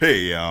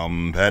Hey,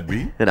 I'm Pat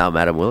B. And I'm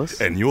Adam Willis.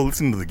 And you're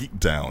listening to the Geek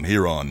Down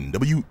here on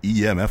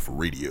WEMF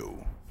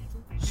Radio.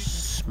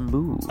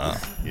 Smooth.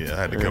 Yeah, I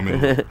had to come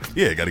in.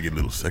 Yeah, got to get a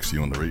little sexy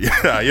on the radio.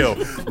 Yo,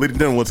 ladies and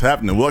gentlemen, what's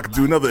happening? Welcome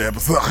to another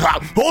episode.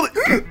 Hold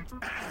it.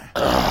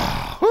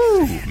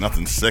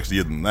 Nothing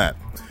sexier than that.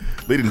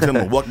 Ladies and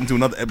gentlemen, welcome to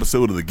another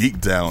episode of the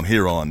Geek Down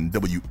here on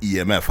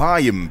WEMF. I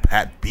am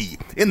Pat B.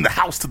 In the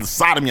house to the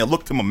side of me, I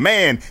look to my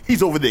man.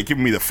 He's over there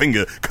giving me the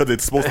finger because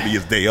it's supposed to be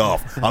his day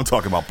off. I'm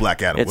talking about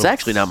Black Adam. It's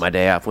actually not my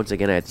day off. Once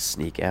again, I had to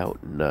sneak out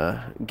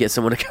and get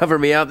someone to cover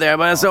me out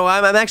there. So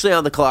I'm actually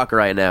on the clock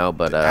right now.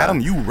 But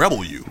Adam, you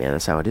rebel, you. Man,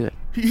 that's how I do it.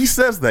 He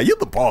says that. You're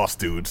the boss,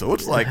 dude. So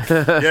it's like,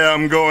 yeah,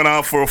 I'm going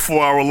out for a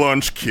 4-hour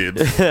lunch,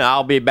 kid.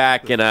 I'll be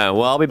back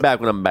I'll be back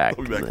when I'm back.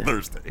 I'll be back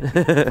Thursday.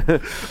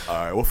 All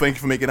right. Well, thank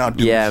you for making out.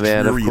 Dude. Yeah,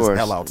 man, of course.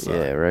 Hell outside.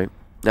 Yeah, right.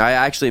 I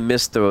actually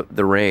missed the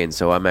rain,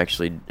 so I'm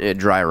actually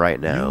dry right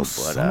now.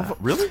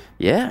 Really?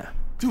 Yeah.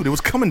 Dude, it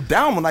was coming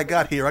down when I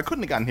got here. I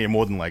couldn't have gotten here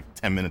more than like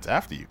 10 minutes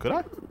after you, could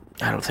I?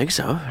 I don't think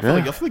so. I feel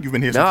like you've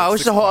been here. No, I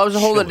was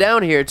holding it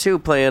down here too,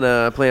 playing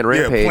Rampage.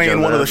 Yeah, playing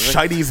one of the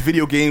shiniest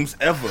video games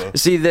ever.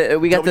 See,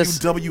 we got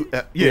this.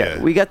 Yeah,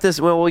 we got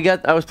this. Well,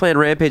 I was playing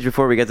Rampage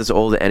before. We got this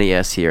old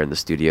NES here in the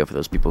studio. For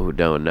those people who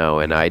don't know,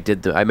 and I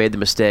made the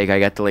mistake.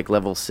 I got to like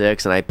level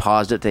 6, and I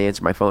paused it to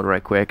answer my phone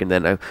right quick, and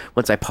then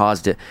once I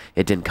paused it,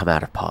 it didn't come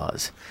out of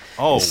pause.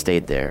 Oh, it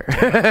stayed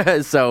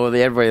there. So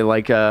everybody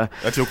like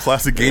that's your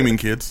classic gaming,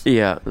 kids.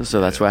 Yeah, so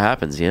that's what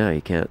happens. Yeah,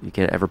 you can't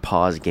ever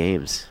pause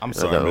games. I'm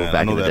sorry, man.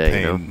 I know that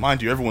pain. You know?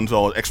 Mind you, everyone's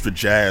all extra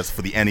jazzed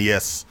for the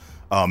NES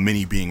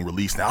mini being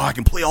released. Now I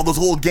can play all those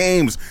old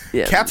games.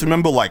 Yeah. Cats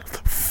remember like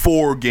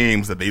 4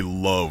 games that they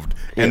loved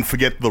and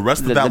forget the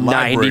rest of that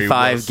library.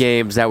 95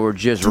 games that were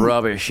just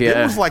rubbish.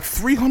 Yeah, it was like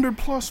 300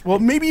 plus. Well,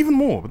 maybe even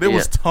more. But there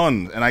was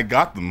tons, and I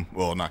got them.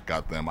 Well, not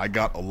got them. I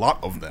got a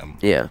lot of them.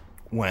 Yeah.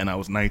 When I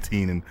was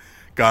 19 and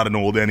got an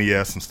old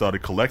NES and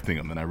started collecting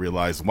them, and I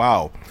realized,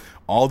 wow,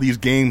 all these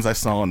games I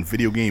saw in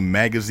video game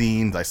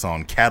magazines, I saw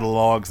in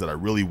catalogs that I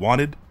really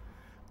wanted.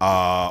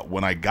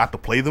 When I got to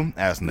play them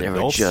as an adult,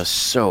 they were just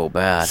so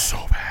bad. So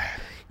bad.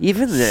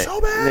 Even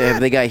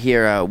the guy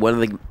here, one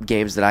of the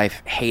games that I've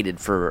hated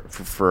for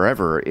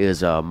forever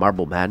is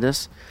Marble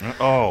Madness.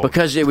 Oh,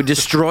 because it would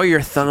destroy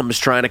your thumbs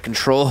trying to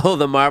control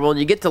the marble, and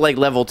you get to like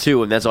level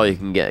 2, and that's all you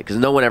can get because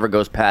no one ever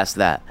goes past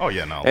that. Oh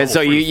yeah, no. And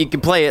so you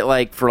can play it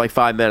like for like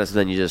 5 minutes, and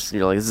then you just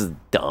like, this is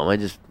dumb. I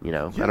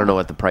don't know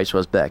what the price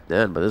was back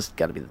then, but this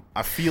got to be.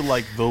 I feel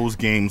like those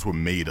games were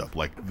made up.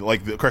 Like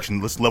the correction,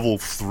 this level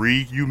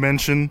 3 you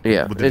mentioned.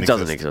 Yeah, it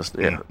doesn't exist.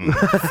 Yeah,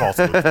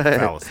 falsehood,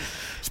 fallacy.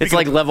 It's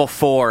like level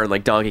 4 and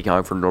like Donkey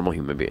Kong for normal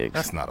human beings.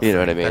 That's not. You know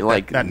what I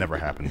mean? That never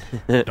happened.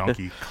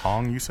 Donkey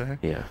Kong, you say?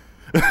 Yeah.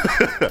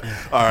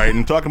 All right,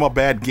 and talking about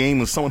bad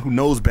games, someone who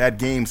knows bad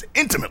games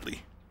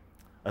intimately,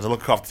 as I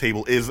look off the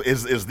table,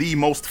 is the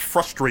most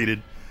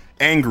frustrated,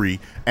 angry,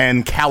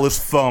 and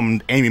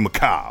callous-thumbed Amy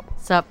McCobb.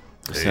 What's up?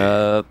 What's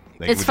up?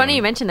 It's funny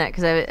you mentioned that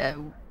because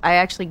I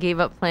actually gave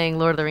up playing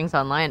Lord of the Rings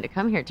Online to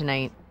come here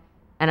tonight,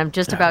 and I'm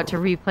just about to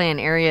replay an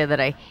area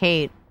that I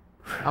hate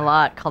a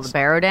lot called the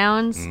Barrow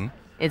Downs. Mm-hmm.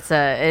 It's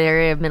an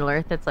area of Middle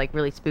Earth that's like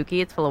really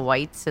spooky. It's full of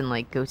whites and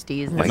like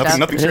ghosties and stuff.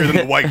 Nothing scarier than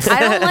the whites. I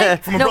don't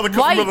like from a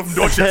brother from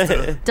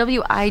Dorchester.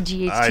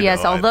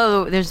 WIGHTS.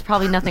 Although there's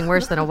probably nothing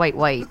worse than a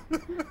white.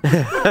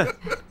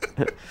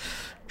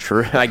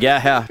 True.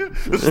 Yeah.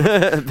 Just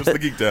the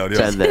Geek Down.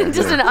 Yes.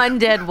 Just an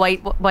undead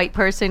white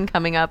person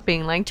coming up,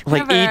 being like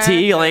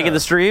E.T. laying in the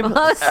stream.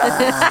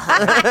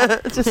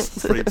 Just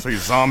so your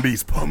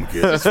zombies,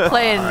 pumpkin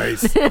playing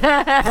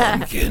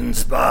pumpkin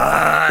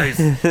spice.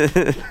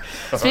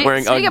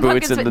 Wearing Ugg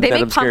boots and the they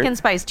denim make pumpkin skirt.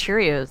 spice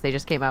Cheerios. They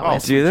just came out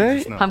with. Do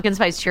they? Pumpkin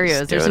spice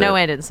Cheerios. There's no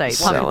end in sight.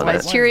 Pumpkin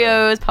spice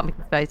Cheerios,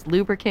 pumpkin spice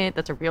lubricant.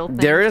 That's a real thing.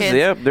 There is. Kids.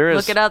 Yep, there is.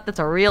 Look it up. That's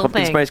a real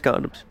pumpkin thing. Pumpkin spice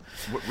condoms.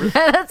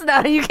 That's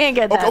not. You can't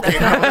get that. Okay.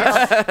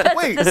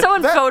 Wait.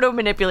 Someone photo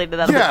manipulated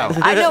that. Yeah.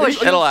 I know a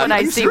sheep when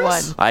I see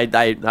one. I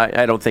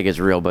don't think it's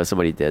real, but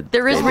somebody did.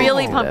 There is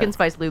really pumpkin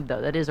spice lube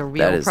though. That is a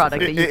real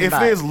product that you can buy.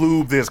 If there's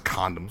lube, there's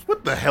condoms.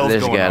 What the hell's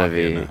going on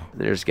here?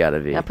 There's gotta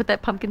be. Yeah, put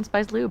that pumpkin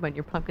spice lube on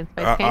your pumpkin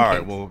spice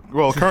pancakes. All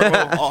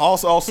right.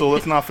 Also,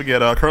 let's not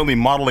forget. Currently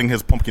modeling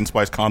his pumpkin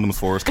spice condoms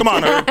for us. Come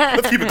on, Herb.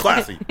 Let's keep it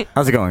classy.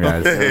 How's it going,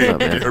 guys?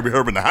 Hey, Herbie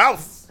Herb in the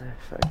house.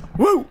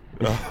 Woo!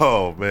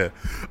 Oh, man.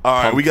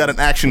 All right, we got an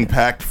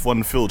action-packed,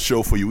 fun-filled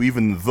show for you,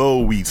 even though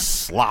we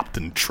slopped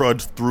and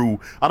trudged through,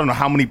 I don't know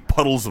how many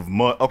puddles of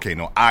mud. Okay,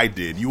 no, I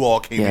did. You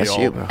all came here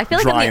all I feel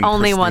like I'm the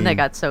only one that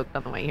got soaked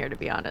on the way here, to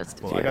be honest.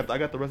 Well, I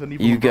got the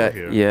Resident Evil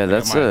here. Yeah,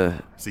 that's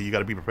See, you got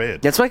to be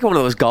prepared. That's like one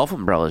of those golf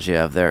umbrellas you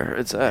have there.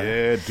 It's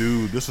yeah,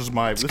 dude, this is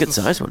my... It's a good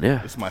size one, yeah.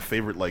 This is my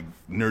favorite, like,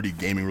 nerdy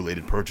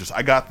gaming-related purchase.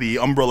 I got the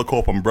Umbrella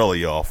Corp umbrella,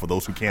 y'all, for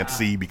those who can't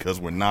see because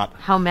we're not...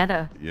 How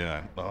meta.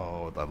 Yeah.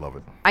 Oh, I love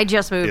it. I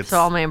just moved, so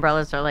all my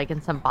umbrellas are, like,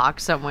 in some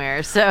box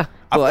somewhere, so...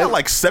 I've got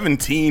like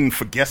 17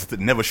 for guests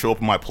that never show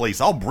up in my place.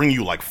 I'll bring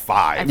you like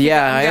 5.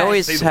 Yeah, I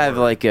always have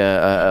like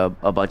a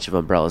bunch of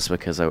umbrellas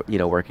because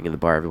working in the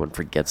bar, everyone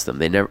forgets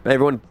them.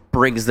 Everyone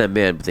brings them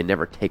in, but they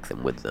never take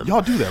them with them.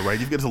 Y'all do that, right?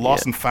 You get to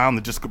Lost and Found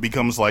that just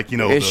becomes like,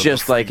 It's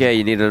just like, hey,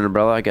 you need an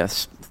umbrella? I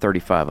guess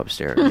 35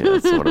 upstairs. Yeah,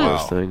 it's one of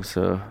those things.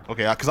 So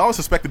okay, because I always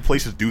suspected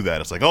places do that.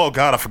 It's like, oh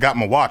god, I forgot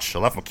my watch. I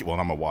left my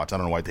not my watch. I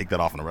don't know why I take that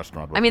off in a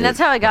restaurant. I mean, that's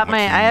how I got I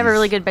have a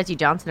really good Betsy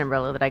Johnson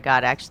umbrella that I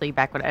got actually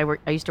back when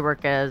I used to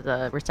work as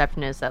a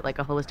receptionist at like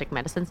a holistic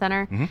medicine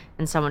center,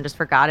 and someone just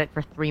forgot it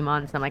for 3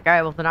 months. I'm like, all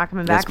right, well, if they're not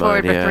coming back for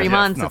it for 3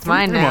 months, it's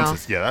mine now.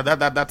 That's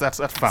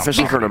found.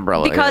 Especially for an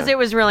umbrella. Because it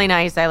was really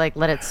nice. I like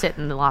let it sit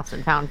in the Lost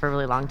and Found for a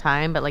really long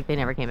time, but like they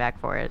never came back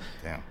for it.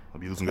 Damn,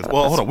 I'll be losing this.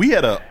 Well, hold on. We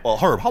had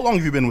Herb. How long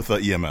have you been with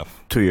EMF?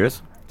 2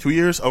 years. 2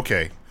 years?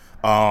 Okay.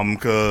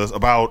 Because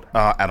about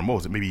Adam, what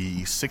was it?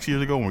 Maybe 6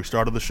 years ago when we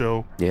started the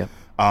show. Yeah.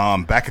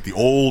 Back at the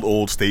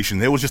old station,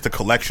 there was just a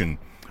collection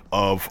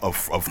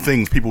of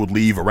things people would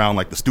leave around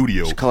like the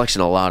studio. There's a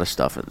collection, a lot of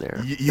stuff in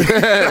there.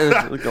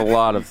 Like a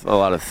lot of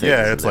things.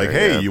 Yeah, it's like,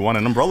 hey, you want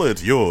an umbrella?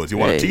 It's yours. You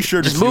want a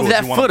T-shirt? Just it's move yours.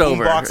 that you want foot a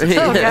over. Box,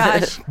 oh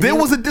gosh. There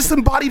was a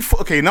disembodied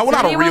foot. Okay, now we're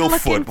not a real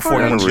foot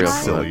before anyone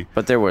gets silly.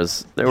 But there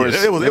was a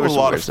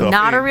lot of stuff.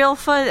 Not a real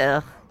foot.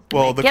 Ugh.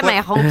 Well, get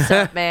my hopes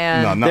up,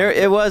 man.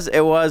 It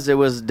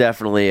was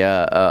definitely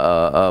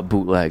a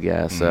bootleg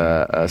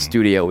a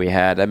studio we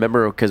had. I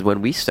remember because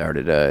when we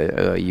started,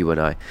 you and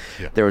I,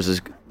 there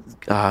was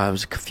a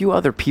few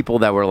other people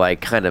that were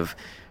like kind of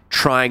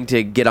trying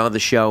to get on the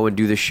show and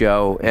do the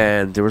show,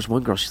 and there was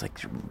one girl. She's like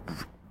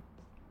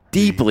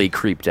deeply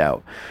creeped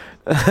out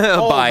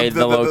by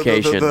the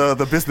location.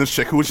 The business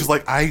chick who was just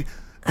like, I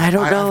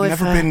don't know.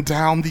 I've never been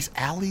down these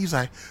alleys.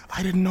 I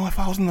didn't know if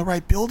I was in the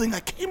right building.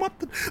 I came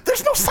up.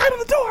 There's no sign on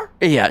the door.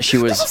 Yeah, she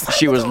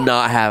was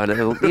not having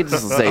it.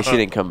 Needless to say, she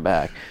didn't come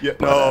back. Yeah,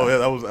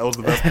 that was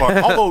the best part.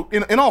 Although,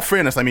 in all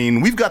fairness, I mean,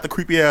 we've got the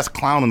creepy ass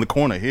clown in the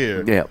corner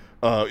here. Yeah.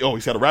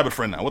 He's got a rabbit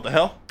friend now. What the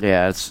hell?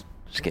 Yeah, it's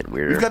getting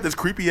weirder. We've got this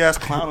creepy ass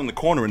clown in the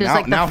corner, and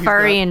There's now the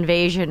furry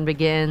invision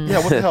begins. Yeah,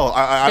 what the hell?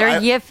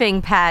 They're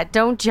yiffing, Pat.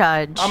 Don't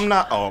judge. I'm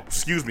not. Oh,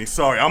 excuse me.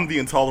 Sorry, I'm the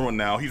intolerant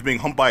now. He's being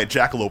humped by a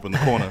jackalope in the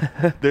corner.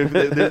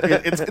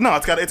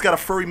 It's got a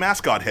furry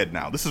mascot head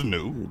now. This is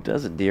new. It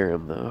does endear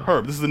him though.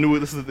 Herb,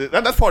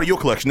 that's part of your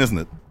collection, isn't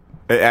it?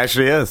 It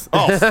actually is.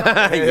 Oh,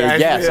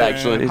 yes,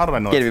 actually. How did I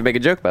know? Can't even make a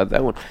joke about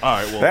that one. All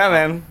right, well, yeah,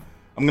 man.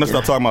 I'm gonna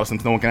stop talking about it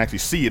since no one can actually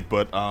see it,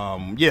 but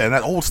and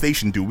that old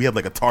station, dude, we had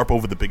like a tarp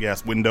over the big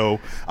ass window.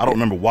 I don't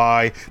remember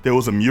why. There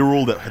was a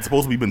mural that had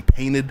supposedly been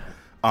painted.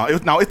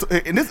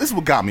 This is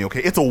what got me.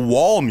 Okay, it's a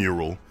wall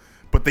mural,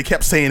 but they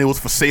kept saying it was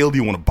for sale. Do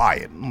you want to buy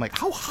it? I'm like,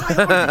 how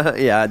high are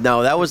you? Yeah,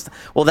 no,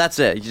 that's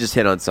it. You just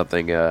hit on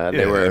something.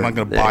 Am I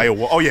going to buy a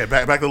wall? Oh yeah,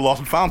 back to the Lost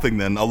and Found thing.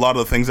 Then a lot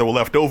of the things that were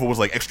left over was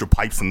like extra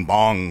pipes and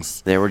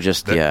bongs. They were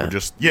just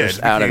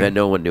out of it.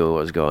 No one knew what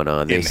was going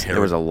on. There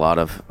was a lot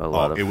of.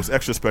 It was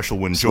extra special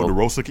when Joe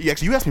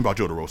DeRosa. You asked me about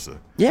Joe DeRosa.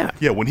 Yeah.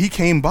 Yeah, when he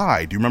came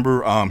by. Do you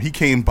remember? He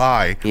came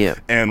by. Yeah.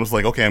 And was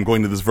like, okay, I'm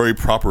going to this very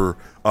proper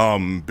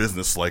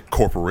business like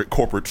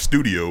corporate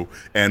studio,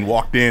 and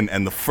walked in,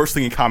 and the first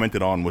thing he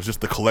commented on was just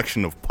the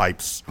collection of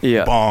pipes,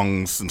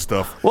 bongs, and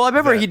stuff. Well, I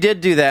remember he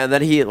did do that, and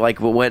then he like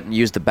went and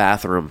used the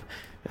bathroom.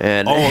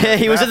 And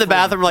he was in the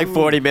bathroom for like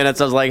 40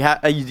 minutes. I was like,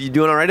 are you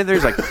doing all right in there?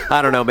 He's like,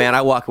 I don't know, man.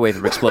 I walk away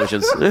from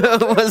explosions.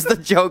 Was the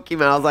joke he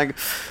meant. I was like,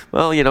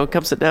 well,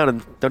 come sit down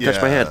and don't touch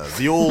my hand.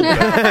 The old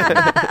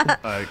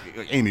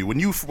Amy, when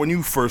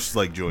you first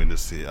like joined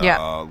us,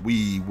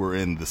 we were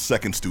in the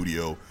second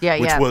studio,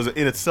 which was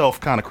in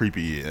itself kind of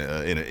creepy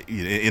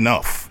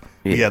enough.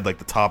 We had like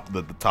the top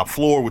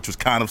floor, which was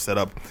kind of set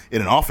up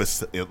in an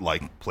office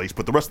like place,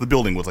 but the rest of the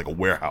building was like a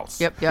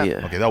warehouse. Yep.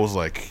 Yeah. Okay, that was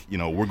like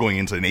we're going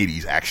into an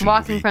 '80s action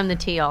Walking movie. from the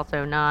T,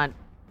 also not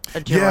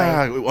a joy.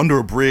 Yeah, under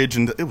a bridge,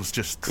 and it was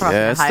just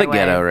it's the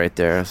ghetto right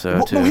there.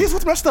 So here's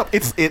what's messed up.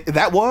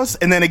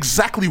 And then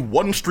exactly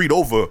one street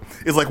over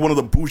is like one of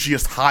the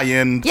bougiest high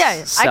end.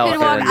 Yeah,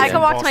 I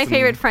could walk to my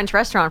favorite French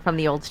restaurant from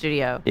the old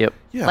studio. Yep.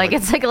 Yeah, like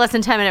it's like a less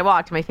than 10-minute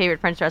walk to my favorite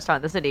French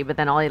restaurant in the city, but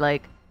then all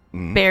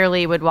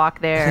barely would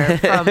walk there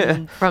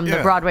from the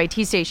Broadway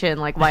T station.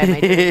 Like, why am I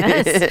doing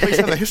this? This place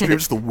has a history of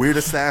just the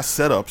weirdest ass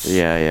setups.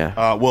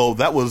 Yeah. Well,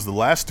 that was the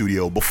last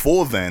studio.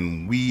 Before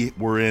then, we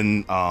were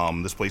in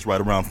this place right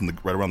around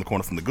the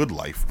corner from the Good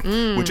Life,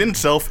 which in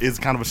itself is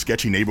kind of a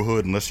sketchy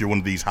neighborhood unless you're one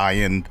of these high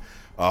end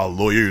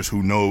lawyers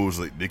who knows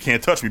they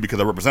can't touch me because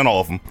I represent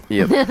all of them.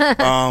 Yep.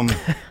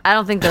 I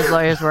don't think those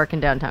lawyers work in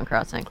Downtown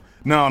Crossing.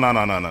 No.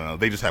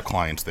 They just have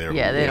clients there.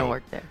 Yeah, they don't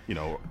work there.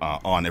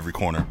 On every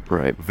corner,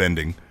 right?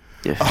 Vending.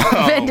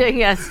 Yeah. Vending,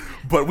 yes.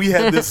 But we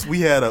had this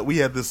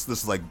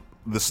like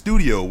the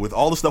studio with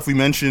all the stuff we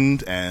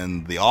mentioned,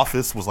 and the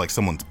office was like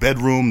someone's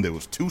bedroom. There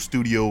was two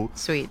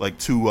broadcast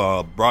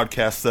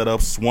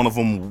setups. One of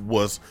them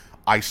was,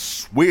 I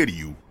swear to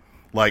you,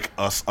 like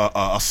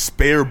a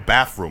spare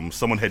bathroom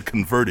someone had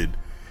converted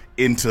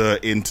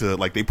into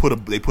like they put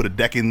a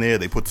deck in there,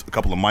 they put a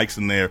couple of mics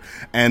in there,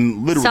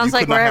 and literally sounds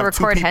like where I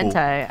record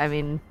hentai. I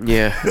mean,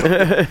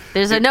 yeah.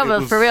 There's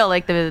but for real,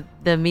 like the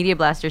Media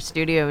Blaster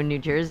studio in New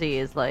Jersey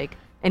is like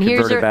And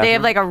here's Converted they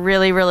have bathroom? like a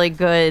really, really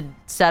good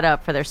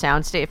setup for their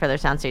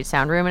soundstage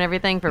sound room and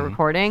everything for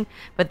recording.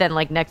 But then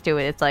like next to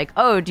it, it's like,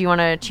 oh, do you want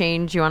to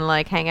change? Do you want to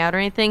like hang out or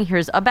anything?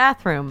 Here's a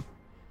bathroom.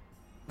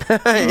 You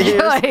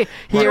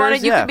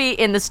could be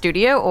in the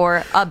studio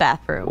or a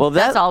bathroom. Well,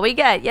 that's all we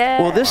get.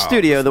 Yeah. Well, this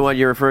studio, the one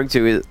you're referring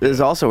to,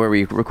 is also where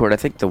we record. I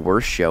think the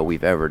worst show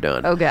we've ever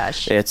done. Oh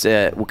gosh. It's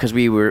because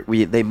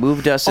they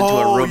moved us into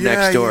a room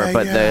next door,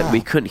 but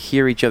we couldn't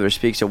hear each other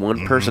speak. So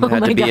one person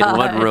had to be in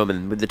one room,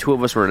 and the two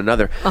of us were in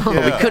another. But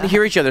we couldn't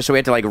hear each other, so we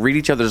had to like read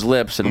each other's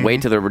lips and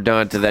wait till they were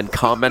done to then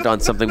comment on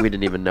something we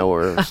didn't even know we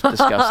were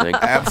discussing.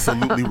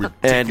 Absolutely ridiculous.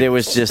 And it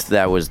was just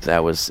that was.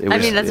 I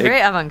mean, that's very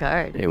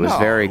avant-garde. It was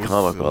very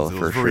comical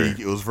for sure.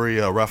 It was very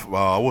what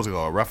was it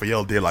called?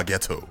 Raphael de la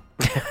Ghetto.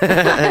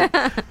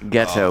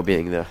 Ghetto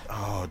being the.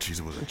 Oh, jeez,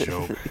 it was a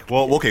joke.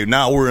 Well, okay,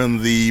 now we're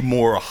in the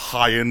more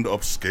high-end,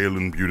 upscale,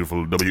 and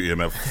beautiful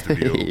WEMF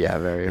studio. Yeah,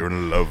 very. You're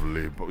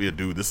lovely. But yeah,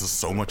 dude, this is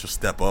so much a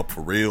step up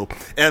for real.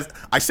 As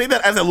I say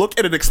that as I look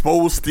at an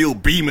exposed steel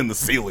beam in the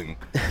ceiling,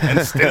 and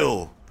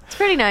still. It's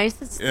pretty nice.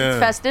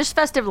 It's there's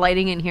festive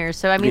lighting in here,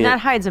 so I mean that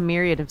hides a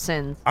myriad of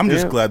sins. I'm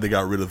just glad they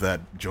got rid of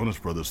that Jonas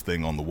Brothers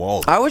thing on the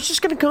wall. I was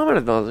just gonna comment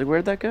on that. I was like,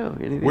 where'd that go?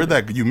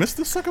 You missed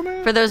this sucker,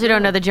 man? For those who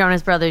don't know, the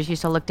Jonas Brothers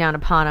used to look down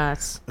upon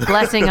us,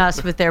 blessing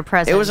us with their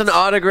presence. It was an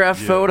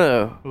autographed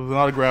photo. It was an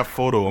autographed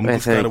photo. I'm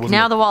just glad it wasn't.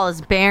 Now the wall is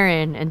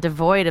barren and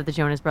devoid of the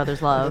Jonas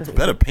Brothers love.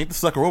 Better paint the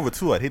sucker over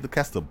too. I'd hate to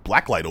cast a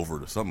black light over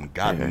it or something.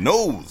 God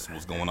knows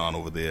what's going on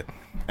over there.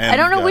 And I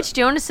don't know which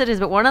Jonas it is,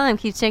 but one of them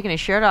keeps taking his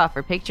shirt off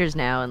for pictures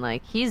now, and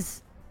like I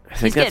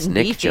think that's getting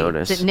Nick beefy.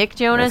 Jonas. Is it Nick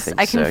Jonas?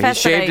 I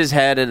confess he shaved his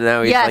head and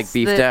now he's like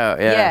beefed out.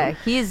 Yeah,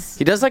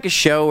 he does like a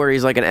show where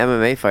he's like an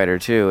MMA fighter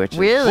too. Which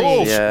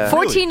really? Yeah.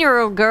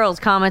 14-year-old girls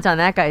comment on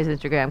that guy's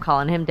Instagram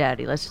calling him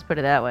daddy. Let's just put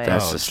it that way.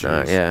 That's just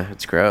not. Yeah,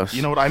 it's gross.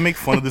 You know what? I make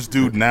fun of this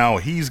dude now.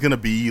 He's gonna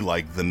be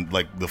like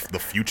the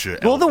future.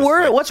 Well,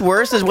 Elvis. What's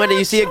worse is when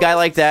you see a guy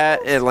like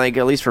that, and like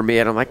at least for me,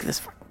 and I'm like this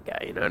fucking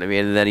guy. You know what I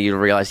mean? And then you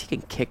realize he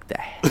can kick the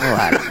hell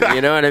out of you.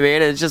 You know what I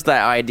mean? It's just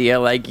that idea,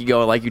 like you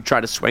go, like you try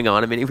to swing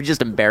on him, and he would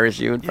just embarrass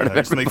you in front of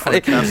everybody. Make fun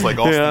of cats like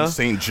Austin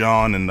St.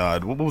 John and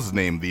what was his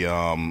name?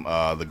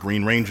 The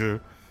Green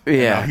Ranger.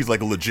 Yeah, he's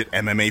like a legit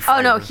MMA fighter.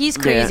 Oh no, he's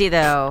crazy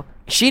though.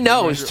 She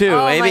knows too.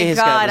 Oh Amy my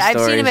god, I've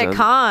seen him at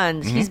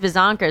cons. Mm-hmm. He's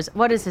bazonkers.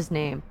 What is his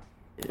name?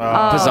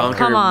 Bazonker.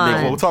 Come on.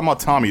 Well, we're talking about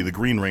Tommy, the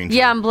Green Ranger.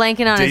 Yeah, I'm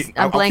blanking on his.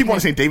 I keep wanting to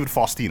say David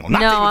Faustino. Not no,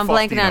 David I'm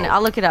blanking Faustino. on it.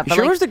 I'll look it up. You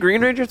sure it was the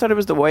Green Ranger? I thought it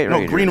was the White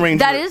Ranger. No, Green Ranger.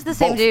 That is the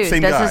same dude.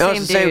 Same That's guy. the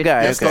same Same dude.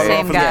 guy. That's the Okay.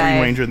 same guy.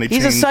 Green Ranger, and they He's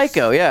a changed-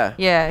 psycho. Yeah.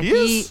 Yeah,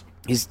 He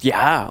He's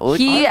well,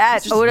 he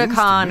at just news to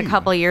Otakon me. a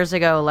couple of years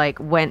ago like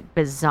went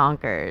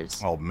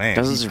bazonkers. Oh man,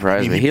 Doesn't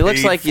surprise me. He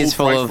looks paid like he's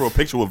full full price of- for a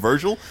picture with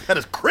Virgil. That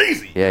is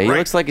crazy. Yeah, he Right?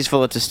 looks like he's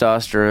full of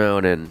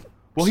testosterone and.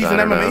 Well, he's I an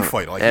don't MMA know.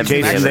 fighter. Like, And he's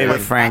an Jason actual, David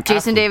like, Frank.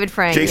 Jason David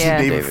Frank. Jason yeah.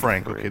 David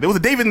Frank. Okay, there was a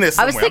David in there I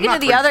somewhere. was thinking I'm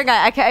of not the other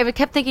crazy. guy. I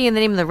kept thinking of the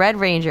name of the Red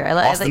Ranger.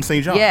 Austin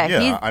St. John.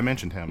 Yeah, I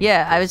mentioned him.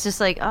 yeah. I was just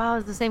like, oh,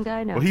 it's the same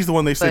guy now. Well, he's the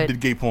one they said But- did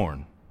gay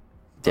porn.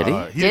 Did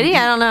he? Did he?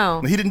 I don't know.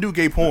 He didn't do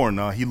gay porn.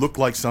 He looked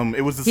like some.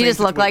 It was the He same. just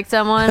looked like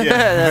someone.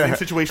 Yeah, the same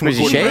situation with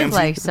Was he Gordon shaved?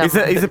 Ramsay. Like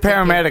someone. He's a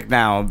paramedic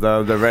now,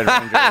 the Red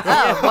Ranger.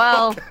 Oh,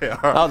 well,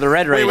 Oh, the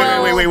Red Ranger.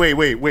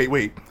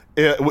 Wait.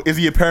 Is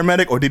he a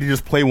paramedic or did he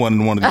just play one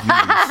in one of these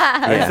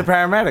movies? He's a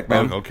paramedic,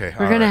 man. Oh, okay.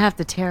 we're gonna have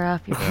to tear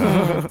off your.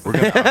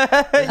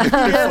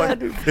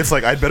 It's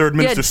like I'd better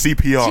administer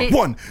CPR.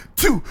 1,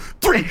 2,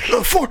 3,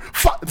 4,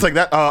 5. It's like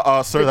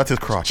that. Sir, that's his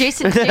crotch.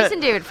 Jason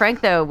David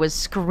Frank though was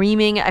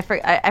screaming.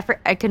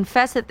 I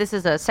confess that this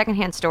is a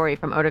secondhand story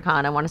from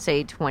Otakon. I want to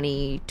say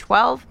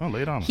 2012. Oh,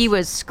 lay it on us. He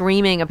was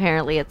screaming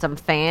apparently at some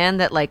fan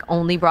that like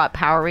only brought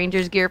Power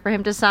Rangers gear for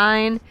him to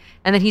sign,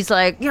 and then he's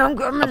like, I'm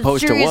a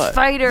Opposed to serious what?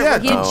 fighter. Yeah,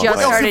 But he had what just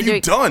else started have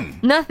you doing done?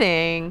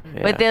 nothing.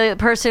 Yeah. But the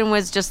person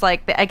was just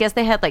like, I guess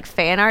they had like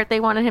fan art they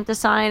wanted him to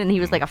sign, and he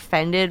was like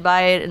offended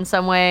by it in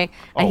some way,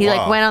 and Oh, he wow.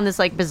 like went on this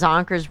like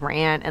bazonkers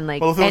rant and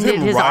like Well, if it was ended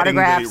him his riding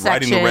autograph the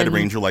section. Red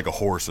Ranger like a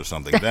horse or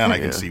something, then I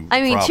can see.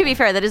 I mean, the to be problem.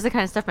 fair, that is the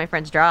kind of stuff my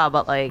friends draw,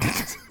 but like,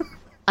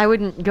 I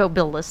wouldn't go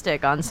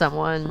ballistic on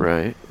someone.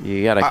 Right.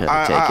 You gotta kind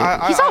of take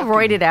it. He's all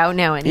roided out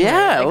now, and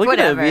Yeah, like, look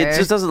whatever. at him. It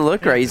just doesn't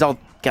look right. He's all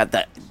got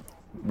that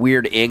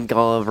weird ink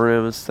all over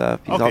him and stuff.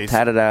 He's all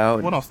tatted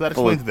out. What else? That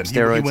full explains of it then. He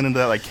steroids. went into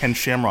that like Ken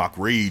Shamrock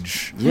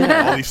rage.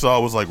 Yeah. All he saw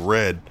was like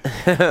red.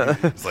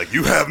 It's like,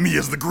 you have me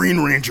as the Green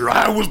Ranger.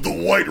 I was the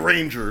White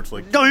Ranger. It's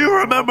like, Do you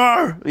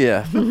remember?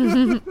 Yeah.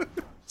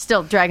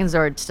 Still, Dragon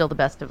Zord's still the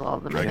best of all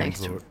of them. I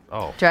think.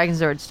 Oh. Dragon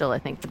Zord's still, I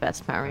think, the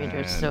best Power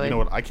Rangers. And So you know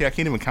what? I can't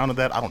even counter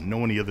that. I don't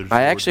know any other.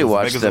 I actually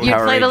watched the you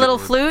Power play the Ranger- little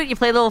flute. You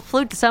play the little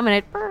flute to summon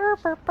it.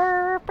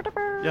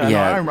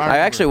 Yeah, no, I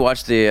actually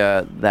watched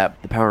the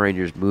Power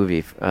Rangers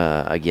movie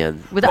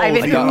again. With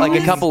Ivan Ooze?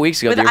 like a couple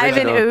weeks ago. With the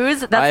Ivan original. Ooze.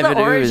 That's Ivan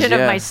the origin Ooze, of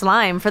yeah. my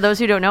slime. For those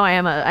who don't know, I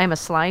am a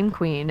slime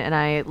queen, and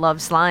I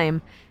love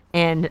slime.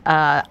 And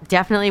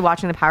definitely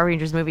watching the Power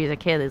Rangers movie as a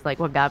kid is like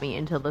what got me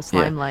into the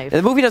slime life.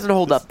 And the movie doesn't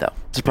hold up though.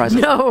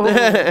 Surprisingly. No.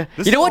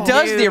 You know what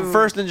does? The No.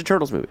 first Ninja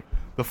Turtles movie.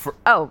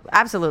 Oh,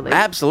 absolutely.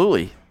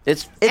 Absolutely.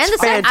 It's And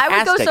fantastic. I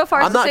would go so far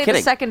as I'm to not say kidding.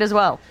 the second as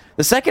well.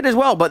 The second as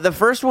well, but the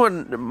first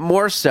one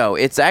more so.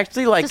 It's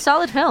actually like It's a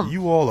solid film.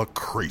 You all are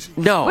crazy.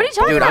 no. What are you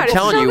talking dude, about? I'm It's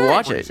telling so you, good.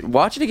 watch it.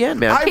 Watch it again,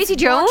 man. Casey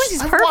Jones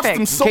is I've watched perfect.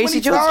 them so Casey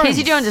many Jones- times.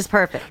 Casey Jones is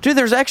perfect. Dude,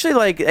 there's actually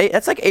like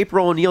that's like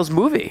April O'Neil's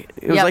movie.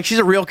 It was Yep. like she's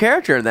a real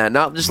character in that,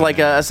 not just like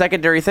a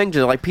secondary thing,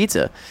 just like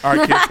pizza. All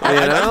right, kids. I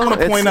just know? want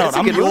to point It's out, a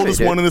I'm good the movie, oldest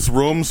dude. one in this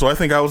room, so I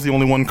think I was the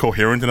only one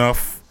coherent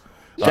enough.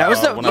 That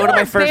was when one I of my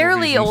watched first.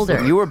 barely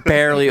older. You were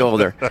barely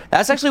older.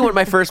 That's actually one of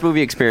my first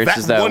movie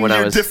experiences, That though. 1 When I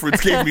year was difference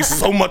gave me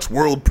so much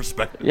world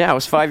perspective. yeah, I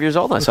was 5 years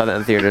old. And I saw that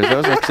in theaters. That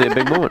was actually a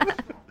big moment.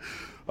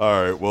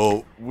 All right,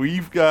 well,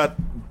 we've got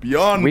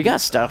beyond. We got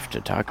stuff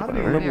to talk I about. don't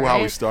even remember how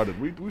we Right. started.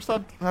 We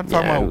started talking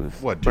about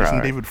what we're Jason all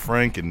right. David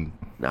Frank and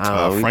we-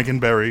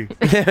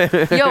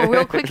 Frankenberry. Yo,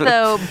 real quick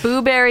though,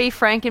 Booberry,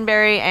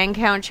 Frankenberry, and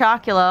Count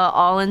Chocula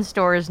all in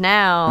stores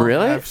now.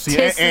 Really? I've seen-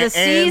 Tis the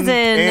season.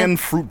 and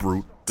Fruit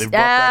Brute. They brought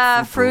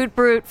back Fruit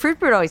Brute. Fruit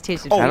Brute always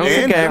tasted Oh, good. I don't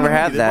think and I ever Yummy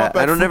had Mummy. They that. brought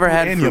back I don't Fruit never Brute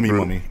had and Fruit Yummy Brute.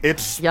 Mummy.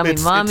 It's Yummy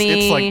it's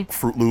Mummy. like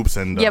Fruit Loops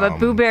and Yeah, but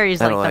Booberry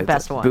is I like don't the like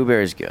best that. one.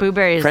 Blueberry's good.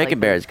 Blueberry's like-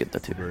 Frankenberry's good though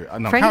too.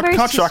 No, Frankenberry's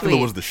Count too Chocula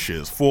sweet. was the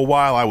shiz. For a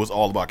while, I was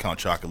all about Count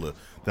Chocula.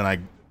 Then I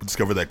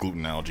discovered that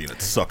gluten allergy, and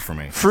it sucked for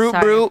me. Fruit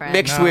Sorry, Brute friend.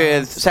 mixed No.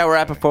 with sour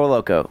apple four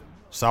loco.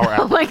 Sour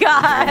apple. Oh my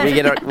god. We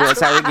get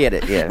that's how we get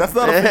it. Yeah. That's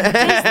not a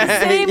thing. the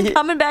same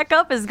coming back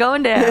up is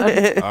going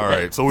down. All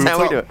right, so we were That's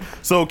how we do talking.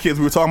 So, kids,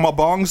 we were talking about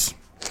bongs.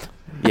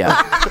 yeah.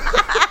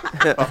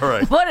 All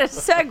right. What a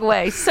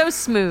segue. So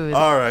smooth.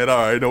 All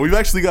right. No, we've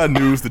actually got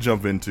news to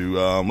jump into.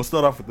 Let's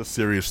start off with the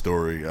serious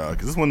story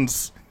because this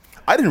one's.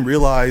 I didn't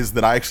realize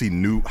that I actually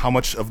knew how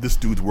much of this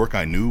dude's work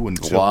I knew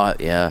until. What?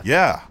 Yeah.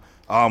 Yeah.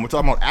 We're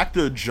talking about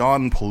actor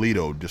John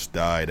Polito just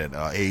died at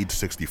age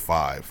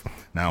 65.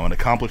 Now, an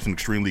accomplished and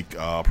extremely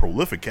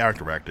prolific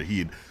character actor, he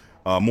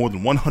had more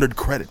than 100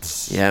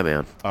 credits. Yeah,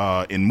 man.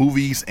 In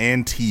movies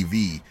and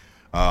TV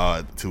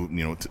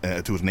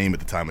to his name at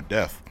the time of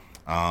death.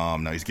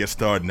 Now he's guest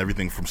starred in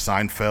everything from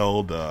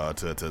Seinfeld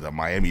to the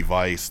Miami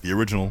Vice, the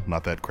original,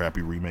 not that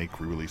crappy remake,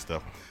 re-release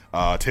stuff.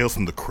 Tales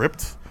from the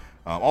Crypt.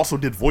 Also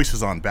did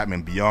voices on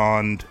Batman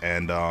Beyond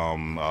and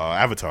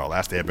Avatar: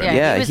 Last Airbender.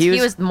 Yeah, he he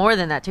was- was more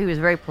than that too. He was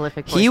very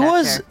prolific. He voice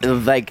was actor.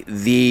 like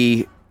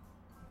the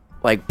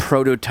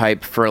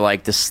prototype for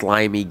like the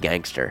slimy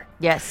gangster.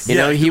 Yes. You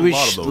Yeah, know, he he did a was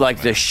lot of those, like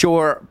man. the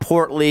short,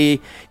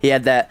 portly. He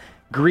had that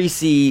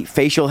greasy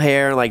facial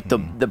hair. Like the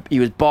he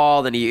was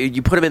bald, and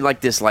you put him in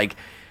like this like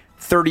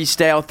 30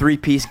 style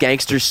 3-piece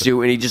gangster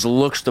suit, and he just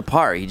looks the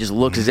part. He just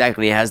looks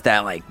exactly. He has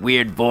that like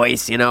weird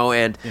voice, you know.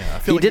 And Yeah, I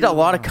feel he like did he a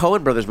lot of was-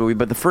 Coen Brothers movie,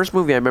 but the first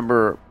movie I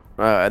remember.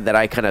 That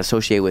I kind of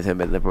associate with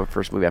him, and the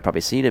first movie I probably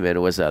seen him in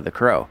was The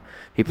Crow.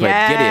 He played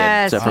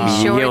Yes, Gideon, so he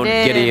he sure owned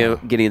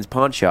did. Gideon's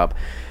pawn shop,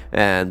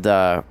 and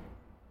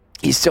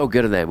he's so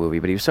good in that movie.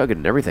 But he was so good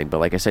in everything. But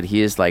like I said,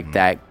 he is like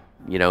that,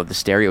 you know, the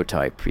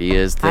stereotype. He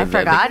is. I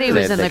forgot he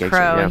was in The gangster,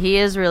 Crow. yeah. He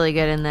is really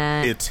good in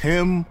that. It's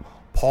him,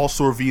 Paul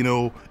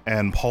Sorvino,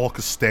 and Paul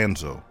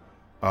Costanzo.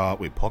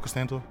 Wait, Paul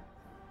Costanzo?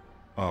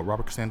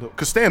 Robert Costanzo?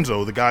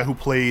 Costanzo, the guy who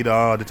played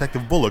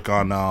Detective Bullock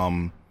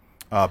on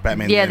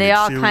Batman. Yeah, the they Animated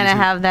all Series. kind of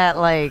have that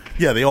like.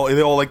 Yeah, they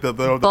all like the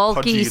Bulky,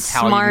 pudgy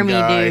Italian smarmy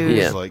guy dude. who's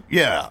Yeah.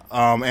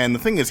 like and the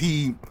thing is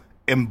he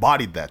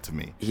embodied that to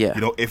me. Yeah.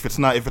 You know, if it's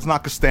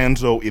not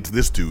Costanzo, it's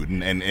this dude,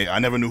 and I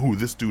never knew who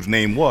this dude's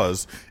name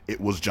was.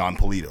 It was John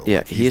Polito. Yeah,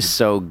 Like, he is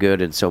so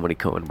good in so many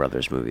Coen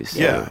Brothers movies.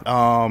 Yeah,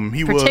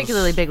 he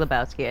Particularly was Big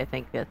Lebowski, I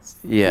think that's.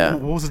 Yeah.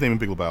 What was his name in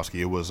Big Lebowski?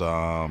 It was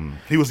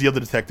he was the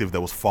other detective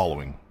that was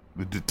following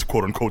the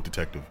quote unquote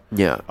detective.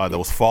 Yeah. That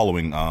was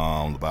following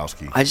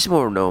Lebowski. I just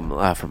more know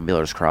him from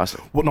Miller's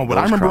Crossing. Well, no, but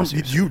I Miller's remember.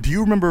 Crossing. Do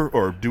you remember,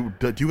 or do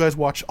you guys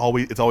watch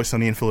It's Always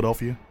Sunny in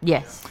Philadelphia?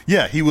 Yes.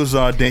 Yeah, he was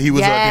Danny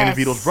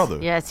DeVito's brother.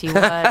 Yes, he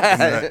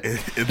was.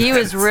 He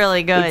was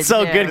really good. It's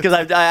so too. good because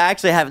I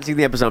actually haven't seen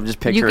the episode. I'm just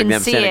picturing can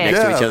them see standing it. next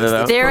to Yeah, each other.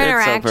 Though. Their It's so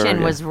interaction perfect,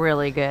 yeah. was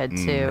really good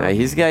too. Yeah,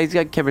 he's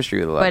got chemistry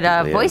with a lot. But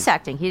of people, voice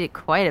acting, he did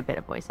quite a bit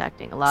of voice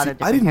acting. A lot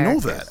of I different didn't know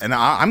characters. that, and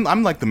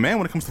I'm like the man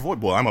when it comes to voice.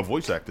 Well, I'm a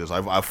voice actor. So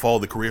I've followed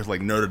the careers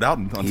like nerded out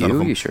on some of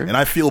them, You sure? and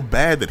I feel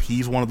bad that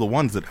he's one of the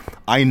ones that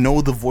I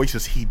know the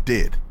voices he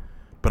did,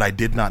 but I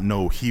did not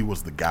know he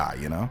was the guy.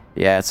 You know?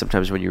 Yeah, it's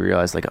sometimes when you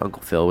realize like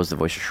Uncle Phil was the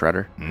voice of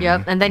Shredder.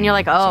 Yep. And then you're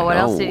like, oh, what like,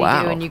 else oh, did he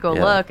wow. do? And you go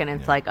Yeah. look, and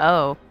it's like,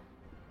 oh.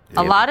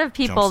 A Yeah, lot of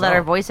people jumps that are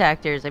out. voice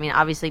actors, I mean,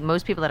 obviously,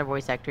 most people that are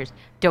voice actors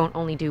don't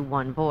only do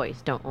one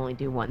voice, don't only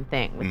do one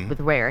thing, with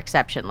rare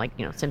exception, like,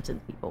 you know, Simpsons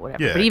people,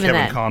 whatever. Yeah, but even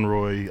Kevin then.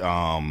 Conroy,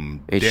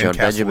 H. Dan John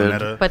Benjamin.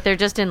 Castellaneta. But they're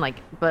just in, like,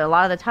 but a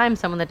lot of the time,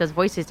 someone that does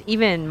voices,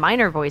 even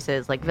minor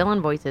voices, like villain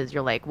voices,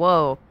 you're like,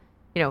 whoa.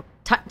 You know,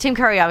 Tim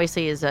Curry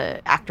obviously is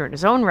an actor in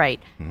his own right,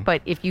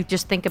 but if you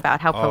just think about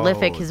how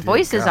prolific his dear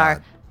voices God.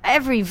 are,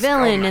 every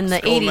villain in the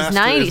Skullmaster 80s, is 90s,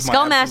 my absolute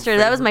Skullmaster,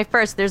 that was favorite. my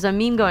first. There's a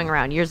meme going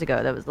around years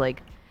ago that was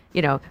like,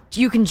 you know,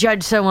 you can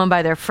judge someone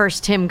by their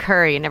first Tim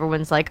Curry, and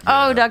everyone's like,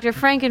 oh, Dr.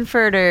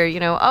 Frankenfurter, you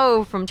know,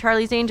 oh, from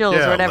Charlie's Angels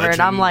or whatever,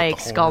 and I'm like,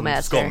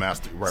 Skullmaster.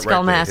 Right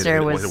Skullmaster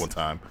there. was Hit one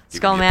time.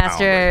 Give me a pound right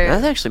Skullmaster.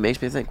 That actually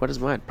makes me think. What is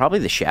mine? Probably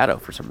the Shadow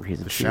for some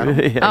reason. Shadow?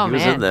 Yeah, Oh, he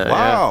was man. in the,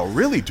 Wow,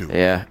 really, dude?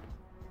 Yeah.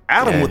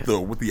 Adam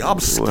with the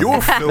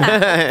obscure film.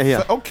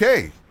 Yeah.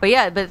 Okay.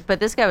 But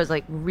this guy was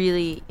like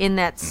really in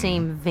that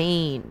same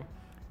vein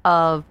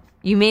of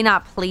you may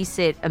not place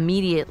it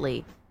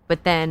immediately,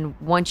 but then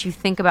once you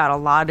think about a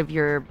lot of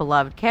your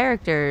beloved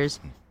characters,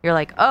 you're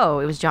like, oh,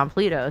 it was John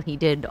Polito. He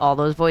did all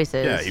those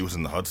voices. Yeah, he was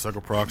in the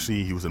Hudsucker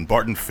Proxy. He was in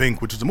Barton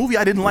Fink, which is a movie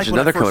I didn't like when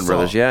Another I first Coen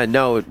Brothers. saw. Yeah,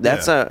 no,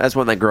 that's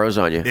one that grows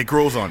on you. It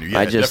grows on you. Yeah,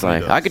 I it just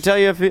definitely I does. could tell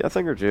you a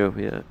thing or two.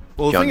 Yeah.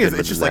 Well, the John thing is, Goodman's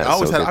it's just in like that,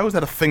 I so always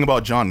had a thing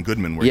about John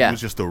Goodman where he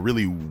was just a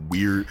really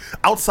weird.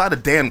 Outside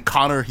of Dan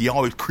Connor, he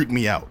always creeped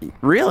me out.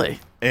 good. Really.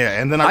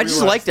 Yeah, and then I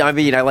just liked him. I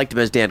mean, I liked him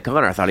as Dan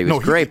Connor. I thought he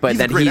was great, but he's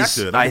then a great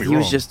actor, don't get me he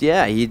was wrong. just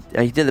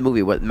he did the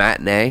movie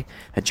Matinee,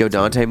 that Joe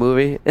Dante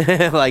movie.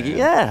 Like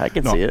I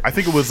can see it. I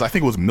think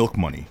it was Milk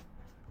Money,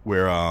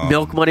 where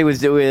Milk Money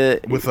was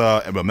with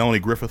Melanie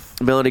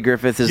Griffith. Melanie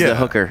Griffith is the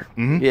hooker.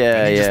 Mm-hmm. Yeah,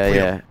 and he just played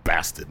yeah. a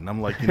bastard, and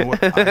I'm like, you know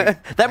what?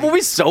 That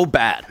movie's so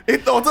bad.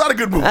 It's not a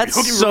good movie. That's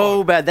Don't get me so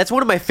wrong. bad. That's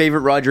one of my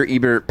favorite Roger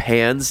Ebert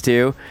pans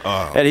too.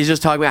 And he's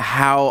just talking about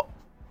how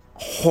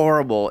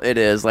horrible it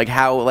is. Like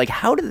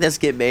how did this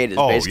get made? Is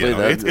basically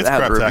it's how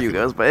the review craptacular.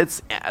 goes. But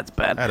it's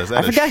bad. That is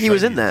I forgot he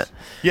was in shite. that.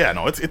 Yeah,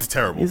 no, it's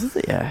terrible.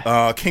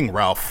 King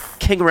Ralph.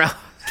 King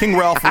Ralph. King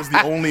Ralph was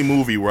the only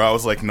movie where I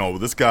was like, no,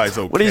 this guy's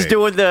okay. When he's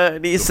doing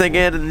he's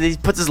singing and he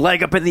puts his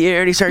leg up in the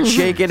air and he starts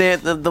shaking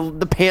it.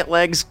 The pant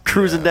legs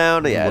cruising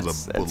down. Yeah, it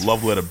was a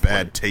love letter,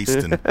 bad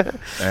taste,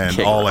 and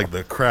all like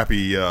the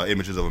crappy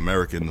images of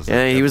Americans.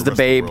 Yeah, he was the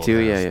babe too.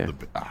 Yeah.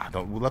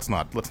 Let's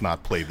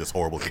not play this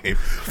horrible game.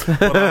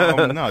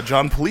 But, no,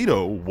 John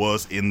Polito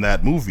was in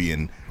that movie,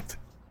 and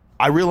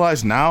I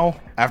realize now,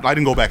 after I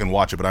didn't go back and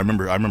watch it, but I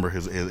remember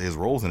his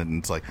roles in it, and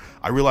it's like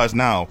I realize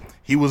now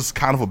he was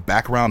kind of a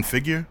background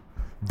figure,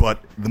 but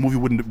the movie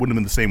wouldn't have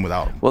been the same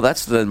without him. Well,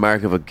 that's the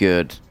mark of a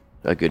good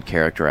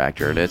character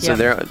actor, and it's so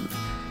there.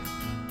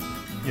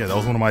 Yeah, that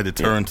was one of my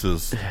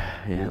deterrences.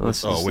 Yeah,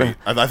 wait,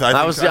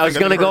 I was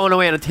going to go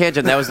away on a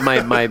tangent. That was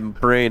my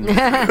brain.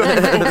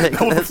 that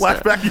was the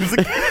flashback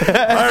music.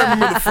 I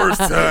remember the first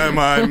time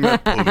I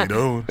met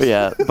Polito.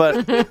 Yeah,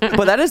 but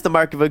that is the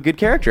mark of a good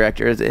character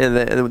actor,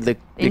 and the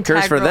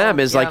curse for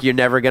them is like you're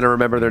never going to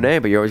remember their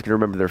name, but you're always going to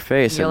remember their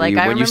face. You're and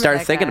like, when you start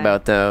that thinking guy.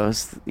 about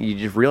those, you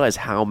just realize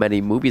how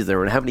many movies there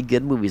were and how many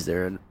good movies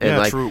there are. And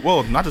Yeah, true.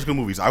 Well, not just good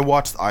movies. I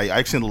watched.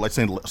 I sent the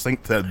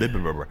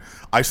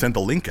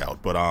link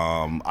out, but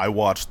I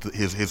watched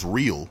his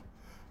reel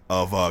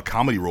of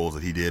comedy roles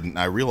that he did, and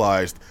I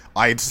realized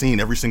I had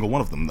seen every single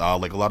one of them.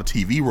 Like a lot of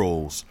TV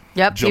roles.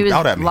 Yep, jumped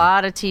out at me. A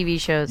lot of TV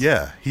shows.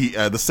 Yeah,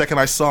 the second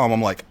I saw him,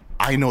 I'm like,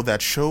 I know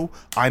that show,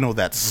 I know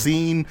that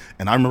scene,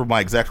 and I remember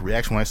my exact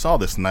reaction when I saw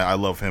this, and I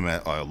love him.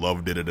 I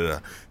loved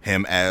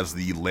him as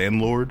the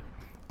landlord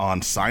on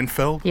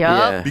Seinfeld.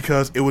 Yep.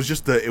 Because it was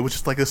just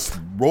like this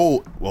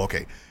role. Well,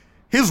 okay,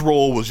 his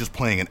role was just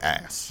playing an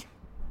ass.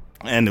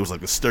 And it was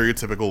like a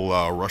stereotypical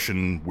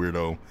Russian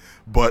weirdo,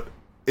 but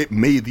it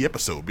made the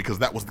episode because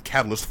that was the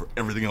catalyst for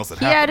everything else that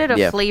He happened. added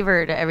a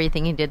flavor to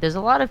everything he did. There's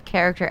a lot of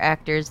character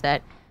actors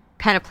that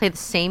kind of play the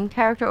same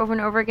character over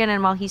and over again,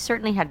 and while he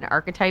certainly had an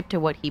archetype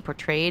to what he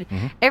portrayed,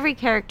 every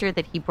character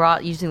that he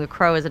brought, using The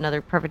Crow as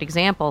another perfect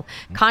example,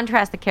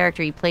 contrast the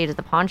character he played as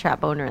the pawn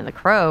shop owner in The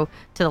Crow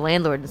to the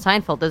landlord in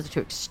Seinfeld. Those are two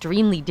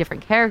extremely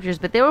different characters,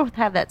 but they both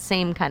have that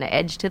same kind of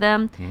edge to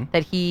them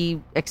that he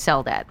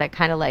excelled at. That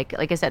kind of like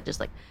I said, just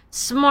like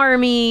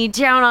smarmy,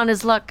 down on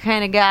his luck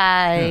kind of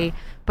guy.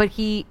 But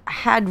he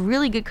had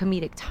really good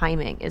comedic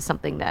timing is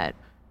something that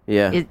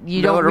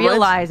you don't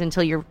realize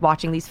until you're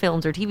watching these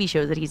films or TV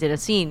shows that he's in a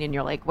scene and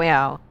you're like,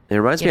 wow. It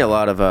reminds me a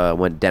lot of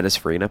when Dennis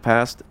Farina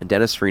passed. And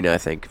Dennis Farina, I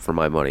think, for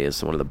my money,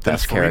 is one of the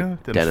best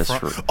characters. Dennis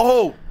Farina.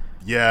 Oh,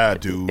 yeah,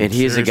 dude. And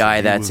he's a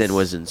guy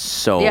was in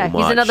so much. Yeah,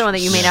 he's another one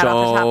that you may not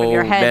off the top of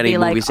your head be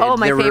like, oh,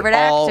 my favorite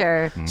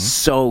actor.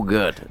 So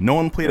good. No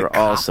one played a They're cop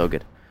all so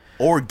good.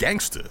 or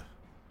gangster.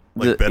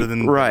 Like better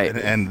than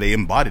and they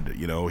embodied it.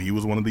 You know, he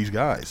was one of these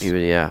guys.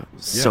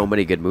 So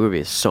many good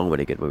movies. Too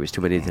many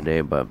to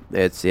name, but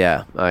it's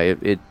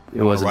it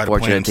was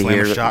unfortunate to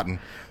hear.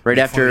 Right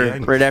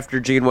after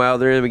Gene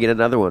Wilder, we get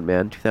another one,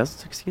 man.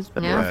 2016's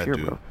been a rough year,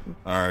 bro.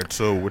 All right,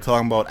 so we're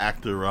talking about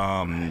actor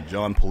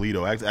John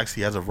Polito.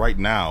 Actually, as of right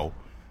now,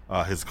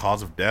 his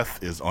cause of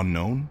death is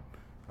unknown.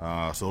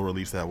 So they'll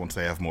release that once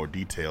they have more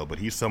detail. But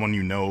he's someone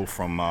you know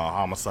from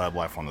Homicide: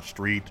 Life on the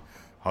Street,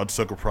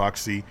 Hudsucker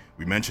Proxy.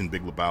 We mentioned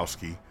Big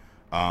Lebowski.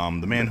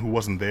 The Man Who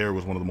Wasn't There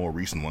was one of the more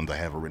recent ones I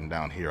have written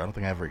down here. I don't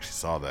think I ever actually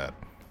saw that.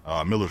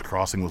 Miller's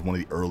Crossing was one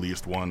of the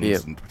earliest ones.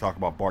 Yep. And we talk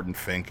about Barton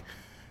Fink.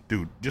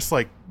 Dude, just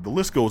like the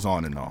list goes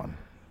on and on.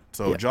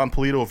 So John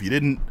Polito, if you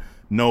didn't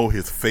know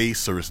his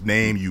face or his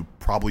name, you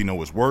probably know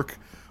his work.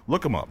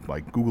 Look him up.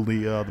 Like Google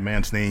the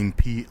man's name,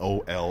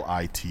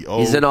 Polito.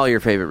 He's in all your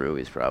favorite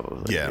movies,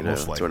 probably. Yeah,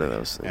 most likely. It's one of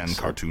those things. And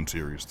cartoon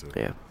series too.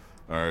 Yeah.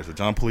 All right, so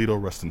John Polito,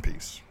 rest in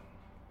peace.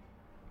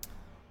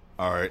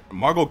 All right,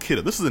 Margot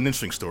Kidder. This is an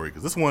interesting story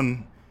because this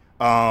one,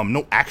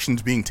 no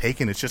action's being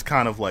taken. It's just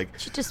kind of like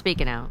she's just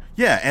speaking out.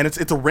 Yeah, and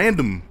it's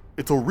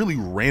a really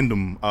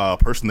random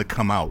person to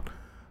come out.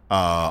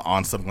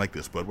 on something like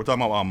this. But we're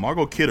talking about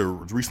Margot Kidder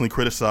recently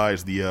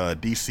criticized the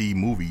DC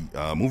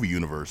movie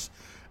universe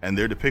and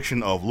their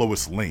depiction of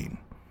Lois Lane.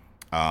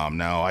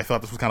 Now, I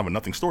thought this was kind of a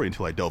nothing story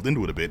until I delved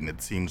into it a bit, and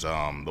it seems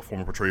the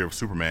former portrayer of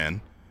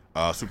Superman's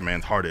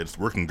hard-edged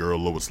working girl,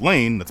 Lois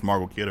Lane, that's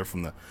Margot Kidder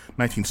from the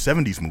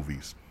 1970s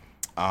movies,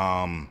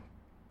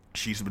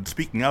 she's been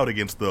speaking out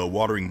against the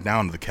watering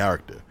down of the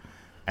character.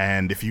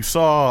 And if you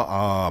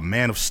saw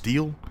Man of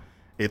Steel,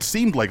 it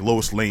seemed like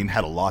Lois Lane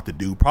had a lot to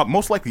do,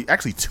 most likely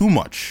actually too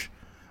much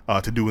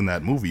to do in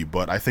that movie,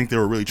 but I think they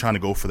were really trying to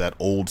go for that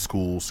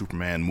old-school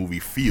Superman movie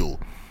feel.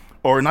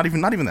 Or not even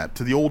that,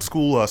 to the old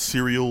school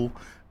cereal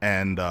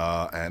and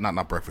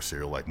not breakfast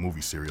cereal, like movie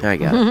cereal. I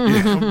got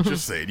it. Yeah, I'm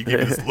just saying, you give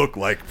me this look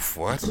like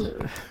what?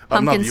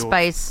 Pumpkin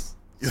spice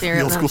cereal.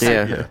 The old school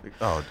cereal. Yeah.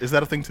 Oh, is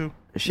that a thing too?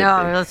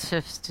 No, let's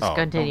just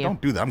continue. Don't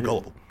do that. I'm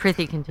gullible.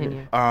 Prithee,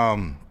 continue.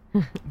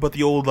 But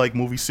the old like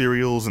movie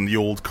cereals and the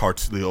old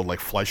like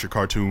Fleischer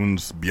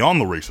cartoons,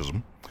 beyond the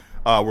racism,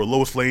 where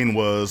Lois Lane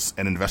was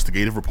an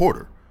investigative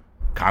reporter,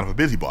 kind of a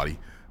busybody.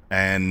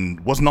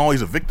 And wasn't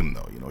always a victim,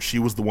 though. You know, she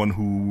was the one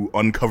who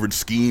uncovered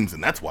schemes,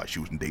 and that's why she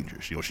was in danger.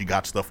 You know, she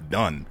got stuff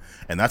done,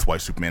 and that's why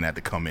Superman had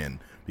to come in,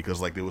 because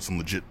like there was some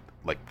legit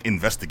like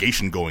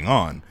investigation going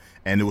on,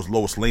 and it was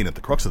Lois Lane at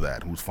the crux of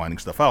that who was finding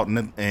stuff out.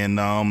 And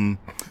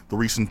the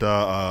recent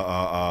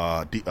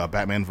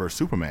Batman vs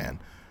Superman,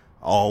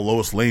 all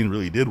Lois Lane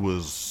really did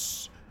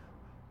was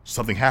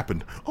something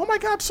happened. Oh my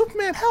God,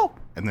 Superman, help!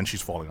 And then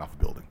she's falling off a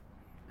building.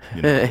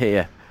 You know?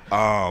 Yeah.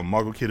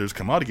 Margot Kidder's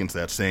come out against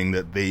that, saying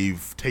that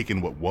they've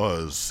taken what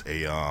was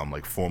a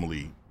like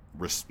formerly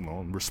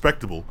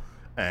respectable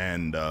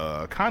and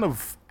kind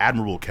of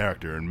admirable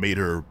character and made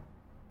her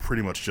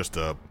pretty much just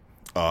a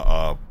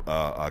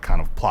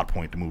kind of plot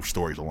point to move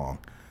stories along,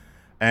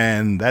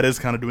 and that is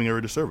kind of doing her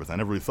a disservice. I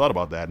never really thought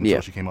about that until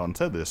she came out and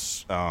said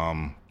this.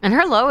 And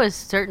her Lois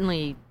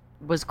certainly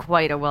was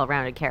quite a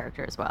well-rounded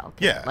character as well.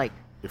 Yeah, like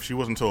if she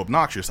wasn't so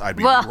obnoxious, I'd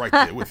be right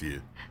there with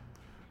you.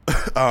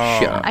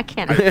 I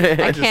can't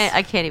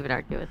even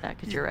argue with that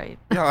because you're right.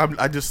 Yeah,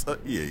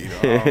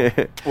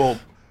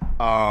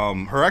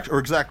 her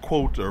exact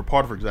quote, or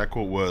part of her exact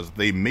quote, was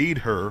they made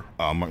her.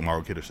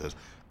 Margot Kidder says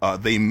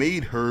they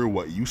made her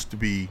what used to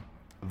be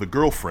the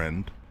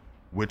girlfriend,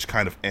 which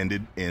kind of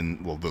ended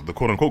in the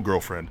quote unquote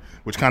girlfriend,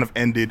 which kind of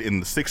ended in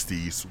the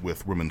 '60s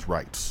with women's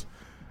rights,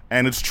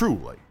 and it's true.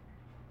 Like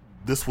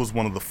this was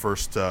one of the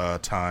first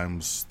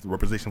times the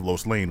representation of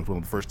Lois Lane was one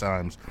of the first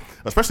times,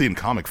 especially in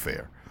comic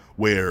fare,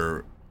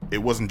 where it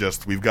wasn't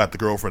just we've got the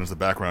girlfriend as the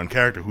background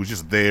character who's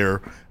just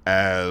there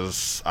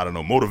as, I don't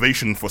know,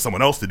 motivation for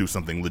someone else to do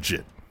something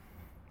legit.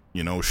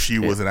 You know, she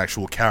was an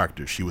actual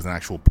character. She was an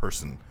actual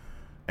person.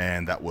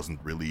 And that wasn't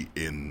really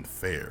in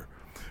fair.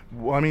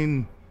 Well, I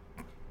mean,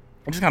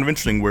 it's just kind of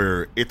interesting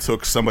where it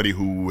took somebody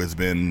who has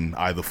been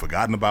either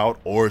forgotten about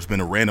or has been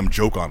a random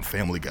joke on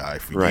Family Guy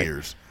for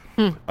years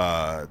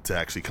to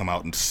actually come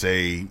out and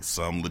say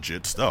some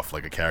legit stuff,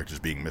 like a character's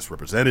being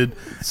misrepresented.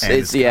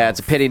 It's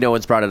a pity no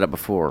one's brought it up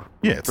before.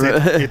 Yeah,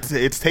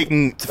 it's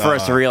taking for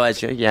us to realize,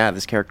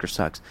 this character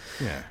sucks.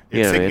 Yeah,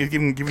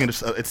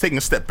 it's taking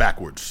a step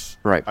backwards.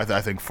 Right.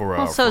 I think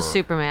for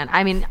Superman.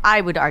 I mean,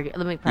 I would argue.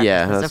 Let me preface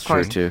this, that's of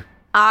course. true too.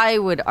 I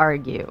would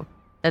argue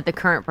that the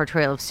current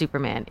portrayal of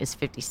Superman is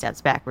 50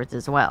 steps backwards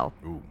as well.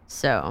 Ooh.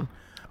 So,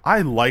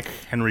 I like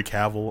Henry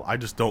Cavill. I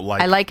just don't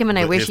like. I like him, and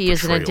I wish he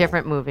is in a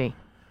different movie.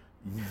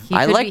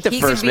 I like the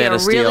first Man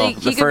of Steel.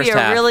 He could be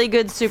a really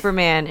good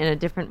Superman in a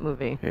different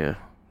movie. Yeah,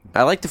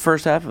 I like the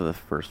first half of the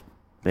first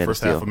Man of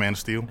Steel. First half of Man of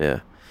Steel. Yeah,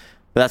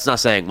 but that's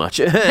not saying much.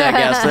 I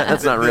guess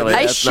that's not really.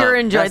 I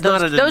enjoyed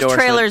those. Those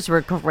trailers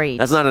were great.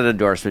 That's not an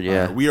endorsement.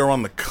 Yeah, we are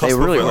on the cusp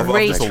of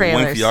this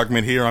lengthy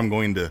argument here. I'm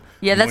going to.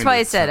 Yeah, that's why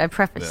I said I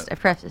prefaced.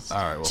 All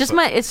right,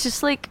 well, it's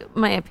just like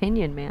my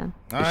opinion, man.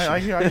 I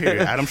hear you.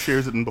 Adam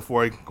shares it, and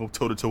before I go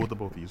toe to toe with the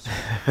both of you.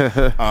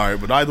 All right,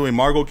 but either way,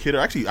 Margot Kidder.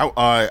 Actually,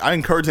 I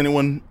encourage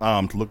anyone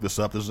to look this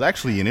up. This is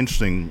actually an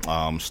interesting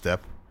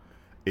step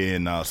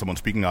in someone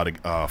speaking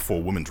out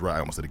for women's rights. I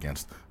almost said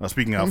against.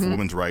 Speaking out for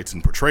women's rights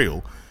and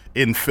portrayal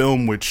in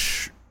film,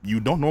 which you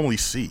don't normally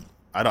see.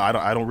 I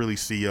don't really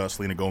see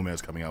Selena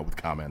Gomez coming out with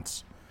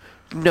comments.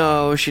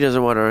 No, she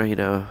doesn't want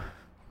to,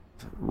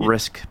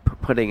 risk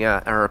putting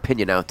her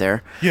opinion out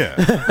there. Yeah.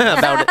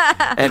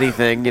 About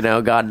anything,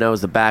 God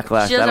knows the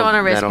backlash. She doesn't want to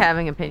risk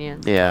having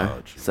opinions. Yeah.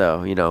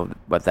 So,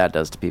 what that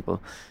does to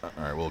people. All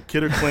right. Well,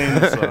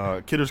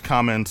 Kidder's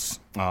comments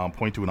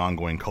point to an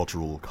ongoing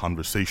cultural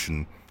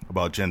conversation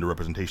about gender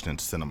representation in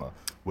cinema,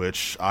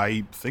 which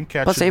I think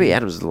Plus, Amy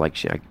Adams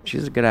is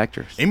she's a good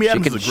actress. Amy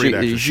Adams is a great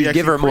actress. You should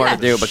give her more to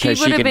do because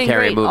she can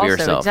carry a movie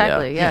herself.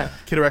 Exactly, yeah.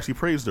 Kidder actually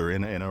praised her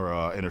in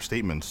her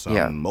statements.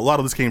 A lot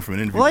of this came from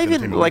an interview. Well,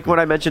 even like what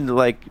I mentioned,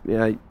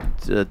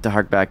 to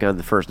hark back on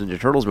the first Ninja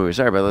Turtles movie.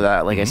 Sorry about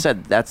that. Like I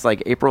said, that's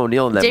like April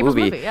O'Neil in that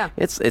movie. Yeah.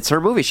 It's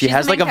her movie. She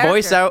has like a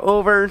voice out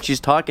over.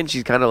 She's talking.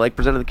 She's kind of like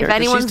presenting the character.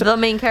 If anyone's the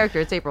main character,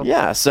 it's April.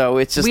 Yeah. So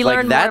it's just we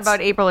learned more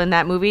about April in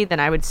that movie than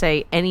I would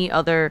say any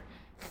other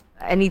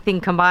anything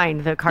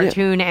combined, the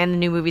cartoon and the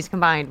new movies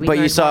combined. We But you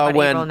learned saw more about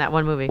when April in that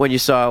one movie. when you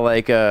saw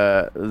like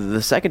the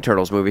second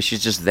Turtles movie,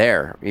 she's just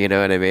there. You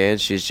know what I mean?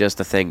 She's just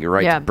a thing. You're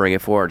right Yeah. to bring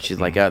it forward. She's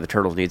like, the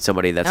Turtles need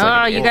somebody that's oh,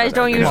 like. you guys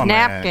don't Come use on,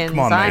 man. napkins. Come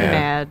on, I'm man.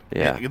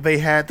 mad. Yeah. They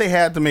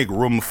had to make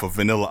room for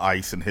Vanilla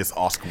Ice and his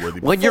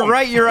Oscar-worthy. When you're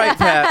right,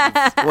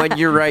 Pat. When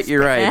you're right,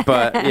 you're right.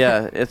 But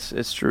yeah,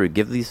 it's true.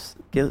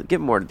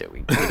 Give more to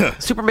do.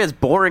 Superman's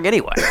boring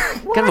anyway.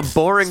 Kind of a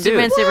boring dude.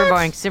 Superman's super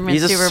boring.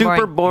 Superman's He's a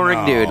super boring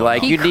No. dude.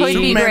 Like He you could be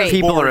need great.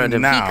 people around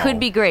him. Now. He could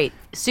be great.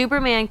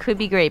 Superman could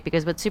be great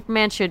because what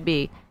Superman should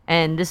be,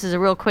 and this is a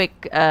real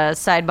quick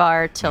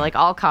sidebar to like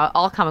all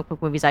comic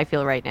book movies I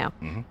feel right now.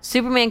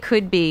 Superman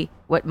could be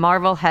what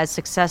Marvel has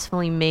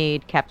successfully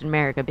made Captain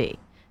America be,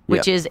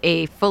 which Yep. is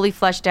a fully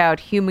fleshed out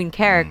human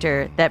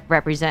character that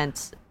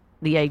represents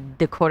the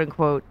quote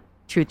unquote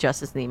truth,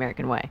 justice, and the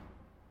American way.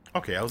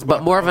 Okay,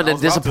 But more of a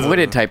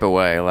disappointed type of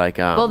way. Like,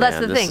 oh, Well, that's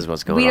man, the this thing. is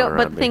what's going on.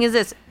 But the thing is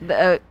this,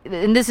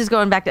 and this is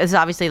going back to, this is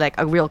obviously like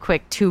a real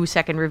quick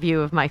 2-second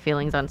review of my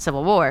feelings on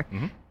Civil War,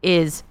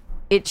 is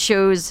it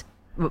shows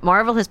what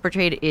Marvel has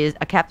portrayed is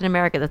a Captain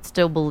America that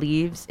still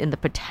believes in the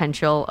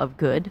potential of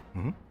good.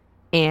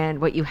 And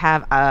what you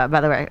have,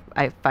 by the way,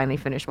 I finally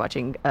finished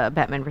watching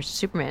Batman vs.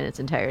 Superman in its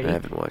entirety. I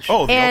haven't watched.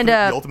 Oh, the And,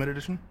 ultimate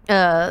edition?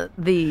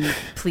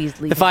 Please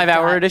leave The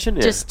 5-hour edition?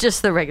 Yeah.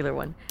 just the regular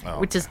one, Oh,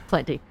 which is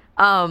plenty.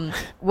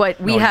 What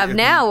we No, have it-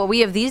 now, what we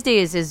have these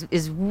days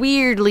is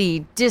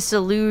weirdly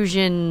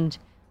disillusioned,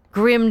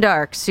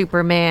 grimdark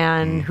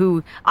Superman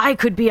who I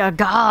could be a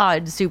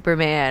god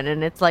Superman,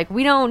 and it's like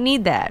we don't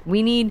need that.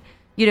 We need,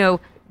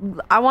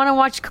 I want to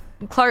watch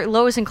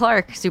Lois and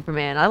Clark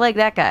Superman. I like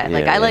that guy.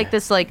 Like Yeah, I like yeah.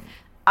 this. Like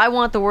I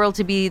want the world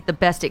to be the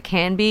best it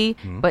can be,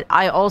 but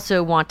I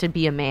also want to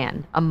be a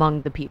man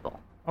among the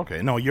people.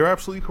 Okay, no, you're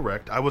absolutely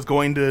correct. I was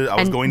going to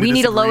We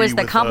need a Lois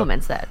disagree that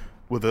complements that.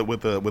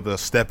 with a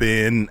step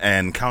in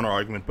and counter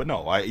argument, but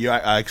no,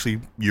 I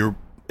actually you're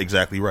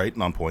exactly right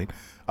and on point.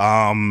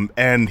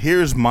 And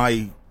here's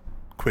my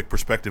quick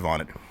perspective on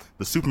it: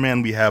 the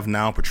Superman we have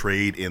now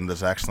portrayed in the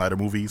Zack Snyder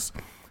movies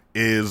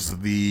is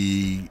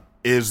the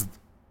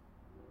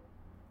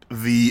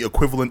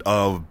equivalent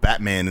of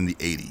Batman in the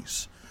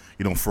 80s.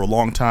 For a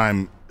long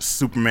time,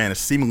 Superman has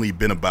seemingly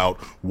been about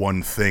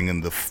one thing,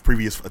 and the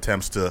previous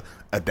attempts to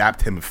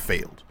adapt him have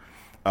failed.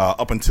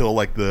 Up until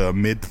like the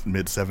mid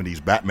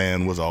 70s,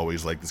 Batman was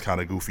always like this kind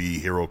of goofy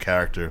hero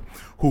character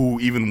who,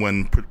 even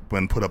when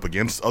put up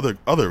against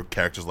other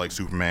characters like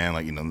Superman,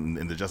 like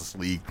in the Justice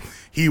League,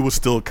 he was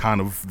still kind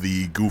of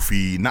the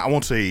goofy, I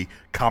won't say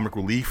comic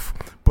relief,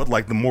 but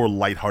like the more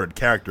lighthearted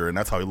character, and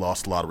that's how he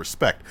lost a lot of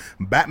respect.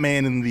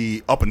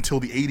 Batman up until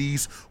the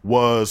 80s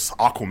was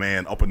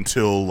Aquaman up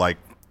until like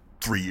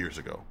 3 years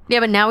ago.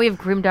 Yeah, but now we have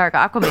grimdark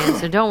Aquaman,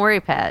 so don't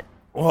worry, Pat.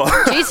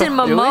 Jason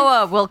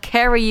Momoa will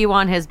carry you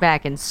on his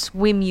back and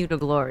swim you to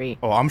glory.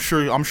 Oh, I'm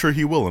sure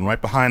he will, and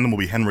right behind him will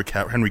be Henry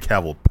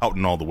Cavill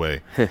pouting all the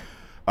way.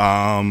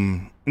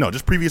 No,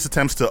 just previous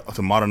attempts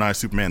to modernize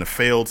Superman have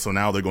failed, so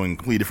now they're going in a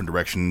completely different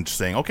direction, just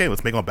saying, okay,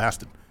 let's make him a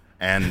bastard,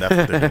 and that's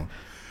what they're doing.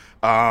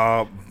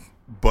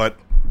 But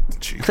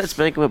geez. Let's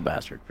make him a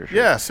bastard for sure.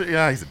 Yeah,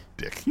 he's a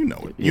dick. You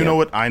know it. You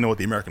know it. I know it.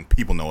 The American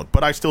people know it.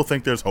 But I still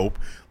think there's hope.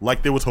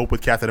 Like there was hope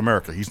with Captain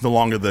America. He's no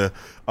longer the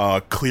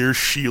clear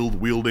shield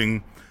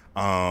wielding,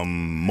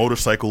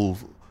 motorcycle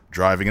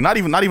driving, and not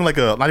even like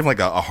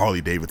a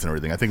Harley Davidson or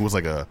anything. I think it was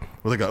like a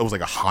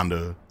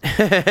Honda.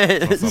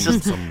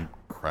 some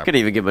crap. Couldn't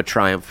even give him a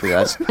Triumph for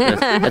that.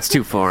 That's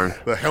too foreign.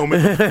 The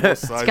helmet.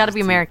 It's got to be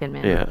American,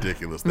 man. Yeah.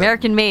 Ridiculous.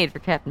 American made for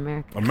Captain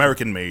America.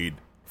 American made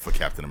for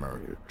Captain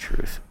America.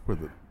 Truth.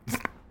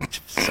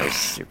 So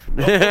stupid.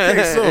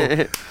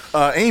 Okay,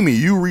 so Amy,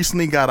 you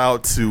recently got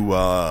out to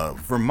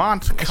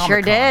Vermont Comic-Con.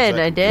 Sure did.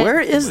 I did. Where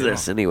is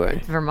this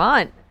anyway?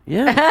 Vermont.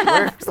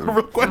 Yeah,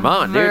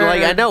 Vermont, dude.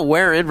 Like I know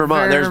where in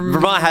Vermont.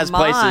 Vermont has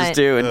places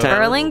too in town.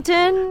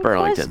 Burlington.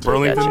 Burlington.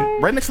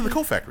 Burlington, right next to the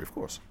coal factory, of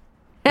course.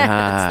 It's the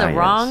yes.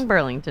 wrong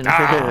Burlington.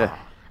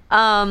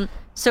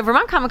 So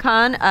Vermont Comic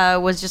Con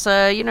was just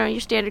your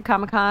standard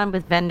Comic Con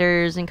with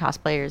vendors and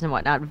cosplayers and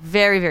whatnot.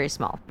 Very, very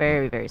small.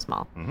 Very, very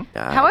small.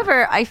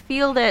 However, I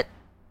feel that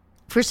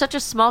for such a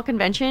small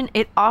convention,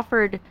 it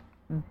offered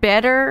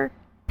better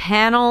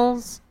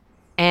panels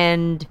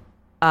and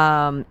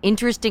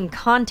interesting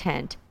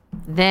content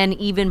than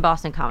even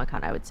Boston Comic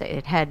Con, I would say.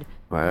 It had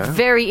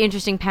very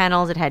interesting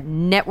panels. It had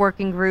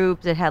networking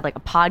groups. It had like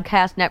a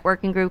podcast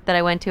networking group that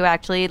I went to,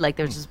 actually. Like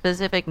there's a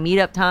specific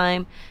meetup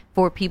time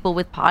for people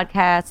with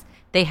podcasts.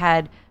 They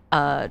had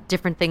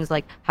different things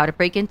like how to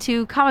break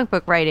into comic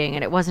book writing,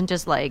 and it wasn't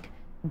just like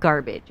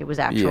garbage. It was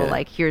actual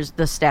like, here's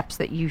the steps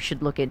that you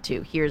should look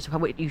into. Here's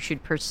what you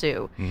should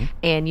pursue.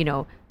 And,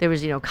 there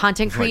was,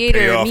 content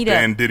creator like meetup.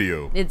 Dan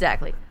Didio.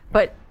 Exactly.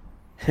 But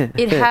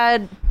it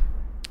had,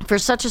 for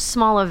such a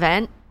small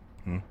event,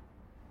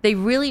 they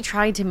really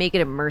tried to make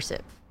it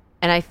immersive.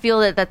 And I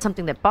feel that that's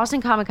something that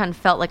Boston Comic Con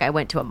felt like I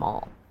went to a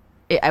mall.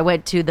 I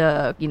went to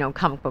the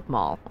comic book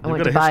mall. I You've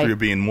went got a to buy. history of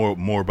being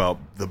more about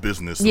the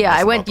business. and Yeah,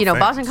 less I went. about the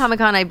Boston fans. Comic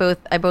Con.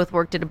 I both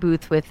worked at a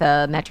booth with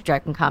Magic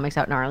Dragon Comics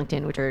out in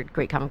Arlington, which are a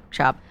great comic book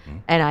shop,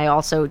 and I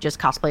also just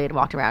cosplayed and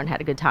walked around, and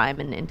had a good time,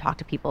 and talked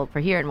to people for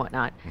here and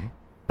whatnot.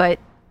 But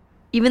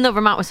even though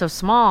Vermont was so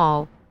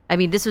small, I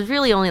mean, this was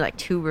really only like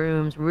 2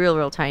 rooms,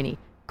 real tiny.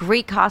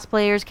 Great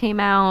cosplayers came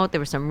out. There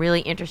were some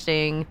really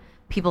interesting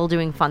people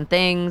doing fun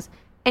things.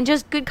 And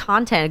just good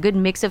content, a good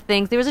mix of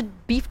things. There was a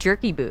beef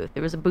jerky booth.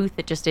 There was a booth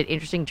that just did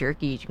interesting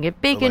jerkies. You can get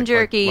bacon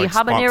jerky,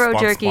 habanero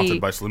jerky. Sponsored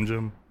by Slim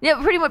Jim.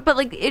 Yeah, pretty much. But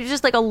like, it's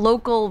just like a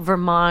local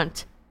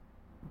Vermont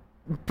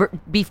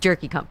beef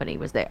jerky company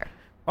was there,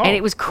 and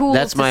it was cool.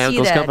 That's to my see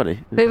uncle's that. company.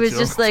 But it was That's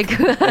just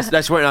like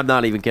That's where I'm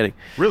not even kidding.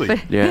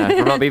 Really? Yeah,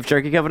 Vermont Beef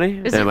Jerky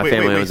Company. Yeah, my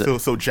family owns it.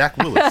 So Jack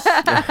Willis,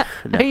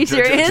 Are you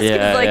serious? 'Cause,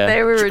 Yeah, like yeah.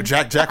 they were.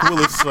 Jack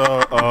Willis,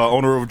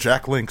 owner of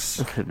Jack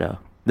Links.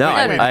 No,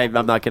 wait.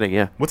 I'm not kidding.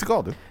 Yeah, What's it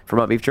called, dude?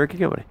 Vermont Beef Jerky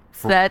Company.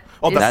 That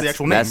Oh, that's is- the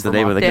actual name. That's the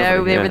name of the they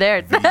company. were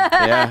there.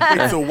 Yeah.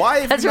 Wait, so why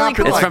have That's you really not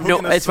been, cool. It's like, from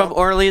hooking us it's from up?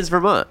 Orleans,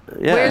 Vermont.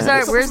 Yeah. Where's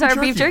our- Let's have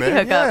some beef jerky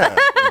man. hookup?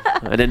 Yeah.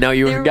 I didn't know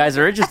you They were- guys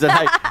are interested.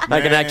 I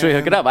can actually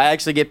hook it Man. up. I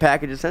actually get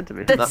packages sent to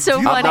me. That's I'm so Do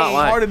you know funny. how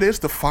lying. hard it is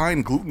to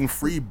find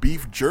gluten-free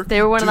beef jerky?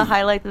 They were one of the Dude.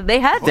 highlights that they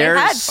had. They're they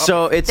had,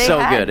 so it's they so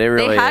had- good. It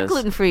really They had is.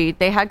 gluten-free.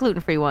 They had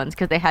gluten-free ones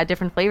because they had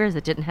different flavors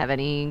that didn't have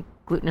any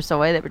gluten or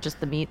soy. That were just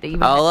the meat. They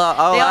even I'll they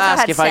also ask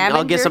had if I'll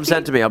salmon get some jerky.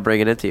 sent to me. I'll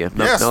bring it into you.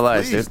 No, Yes, no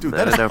lies, please, dude. dude.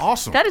 That I is know.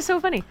 awesome. That is so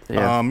funny.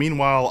 Yeah.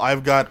 Meanwhile,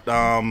 I've got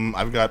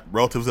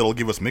relatives that'll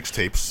give us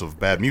mixtapes of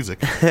bad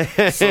music.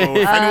 So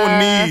if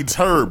anyone needs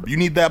Herb, you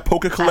need that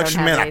poker collection,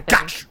 have man. I anything.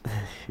 got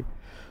you.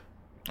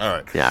 All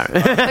right. Yeah.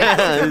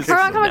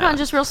 Vermont Comic Con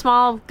just real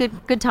small,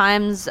 good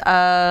times.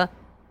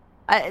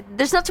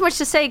 There's not too much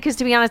to say because,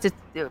 to be honest,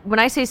 when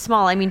I say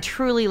small, I mean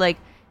truly like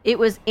it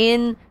was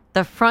in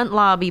the front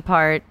lobby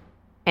part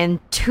and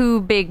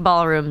 2 big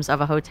ballrooms of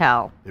a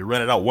hotel, They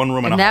rented out one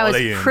room and and a that was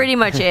Holiday Inn. pretty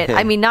much it.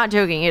 I mean, not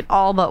joking, it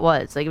all but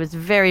was like it was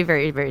very,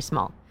 very, very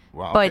small.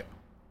 Wow. But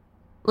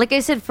like I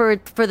said, for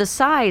the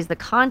size, the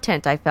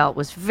content I felt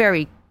was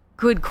very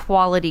good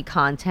quality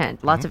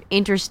content. Lots of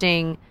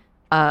interesting,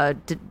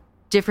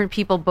 different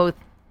people. Both,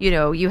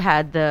 you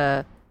had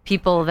the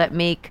people that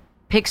make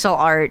pixel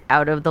art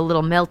out of the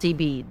little melty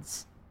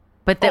beads,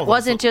 but that Oh,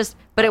 wasn't just.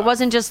 But it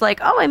wasn't just like,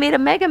 oh, I made a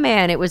Mega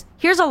Man. It was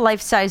here's a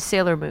life-size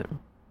Sailor Moon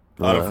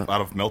out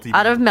of melty.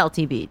 out of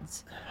melty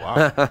beads.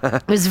 Wow.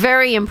 It was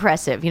very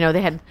impressive. They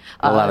had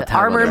A lot of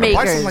talent armor there.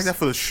 Why makers. something like that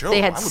for the show? They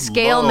I had would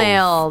scale love-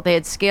 mail. They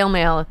had scale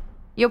mail.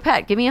 Yo,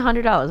 Pat, give me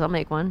 $100. I'll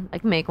make one. I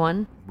can make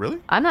one. Really?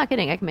 I'm not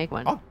kidding. I can make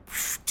one. Oh,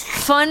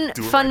 Fun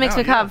do it right mix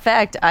now, macabre yeah.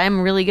 fact.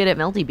 I'm really good at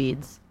melty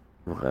beads.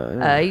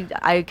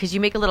 Because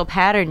you make a little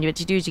pattern. What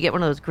you do is you get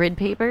one of those grid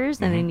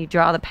papers, and then you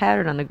draw the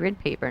pattern on the grid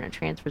paper, and it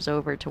transfers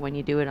over to when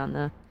you do it on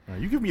the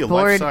you give me a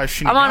board. life-size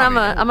Shinigami.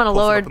 I'm on a Post it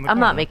lower. up in the I'm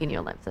not corner. making you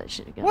a life-size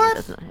Shinigami. What?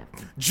 That's not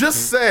happening.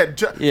 Just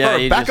said. Yeah,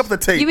 Herb, you back just- up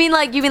the tape. You mean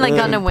like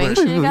Gundam Wing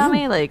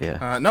Shinigami? Like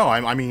Yeah. No,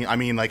 I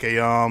mean like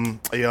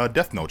a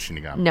Death Note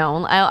Shinigami.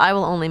 no, I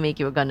will only make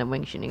you a Gundam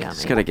Wing Shinigami.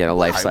 Just gonna get a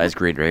life-size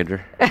Green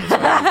Ranger.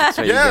 That's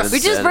what you Yes. get We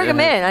just instead, bring him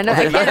yeah. in. I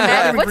can't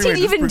imagine. What's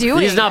he even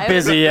doing? He's not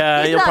busy.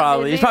 Yeah, He's not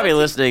he's busy. probably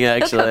listening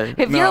actually.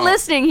 If you're No.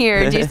 listening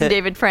here, Jason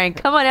David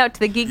Frank, come on out to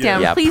the Geek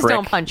Down. Yeah, Please prick.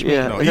 don't punch me.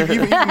 Yeah. No,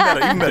 even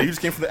better. You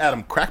just came from the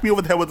Atom. Crack me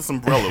over the head with this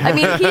umbrella. I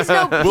mean, he's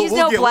no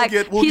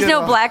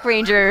we'll Black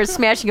Ranger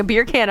smashing a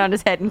beer can on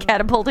his head and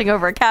catapulting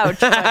over a couch.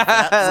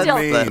 But still,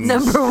 remains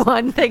number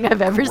one thing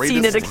I've ever seen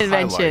at a greatest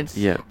convention. highlights.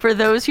 Yeah. For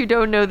those who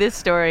don't know this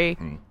story,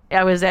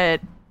 I was at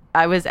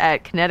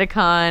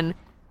Kineticon.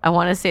 I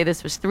want to say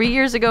this was 3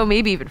 years ago,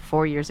 maybe even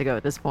 4 years ago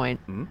at this point.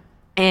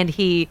 And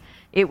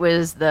it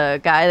was the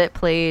guy that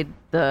played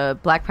the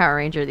Black Power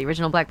Ranger, the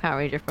original Black Power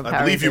Ranger from Power I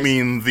believe you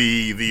Rangers.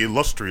 mean the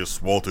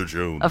illustrious Walter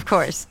Jones. Of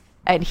course.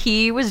 And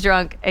he was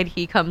drunk, and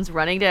he comes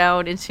running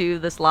down into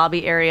this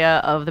lobby area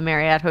of the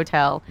Marriott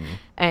Hotel,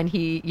 and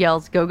he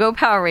yells, "Go, go,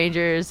 Power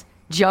Rangers!"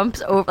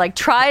 Jumps over,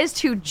 tries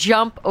to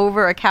jump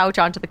over a couch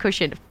onto the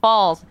cushion,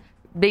 falls,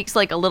 makes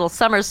like a little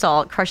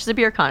somersault, crushes a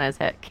beer can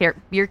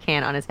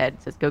on his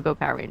head, says, "Go, go,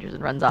 Power Rangers,"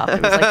 and runs off.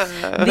 It was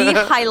like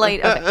the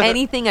highlight of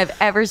anything I've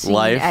ever seen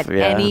Life, at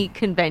yeah. any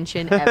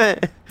convention ever.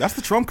 That's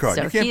the trump card.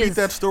 So You can't he beat is-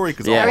 that story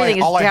because Yeah.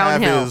 Everything all is I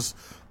have downhill. is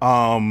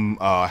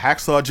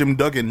Hacksaw Jim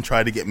Duggan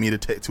tried to get me to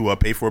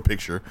pay for a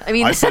picture. I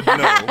mean- I said no.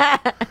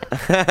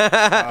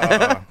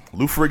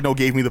 Lou Ferrigno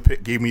gave me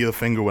the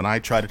finger when I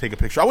tried to take a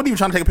picture. I wasn't even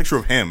trying to take a picture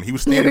of him. He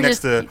was You standing were next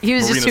to. he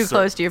was just Marina too Sir-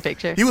 close to your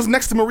picture. He was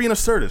next to Marina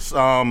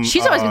Sirtis.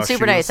 She's always been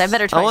super nice. I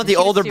met her twice. I want the She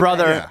was older super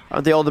brother. nice. Yeah. I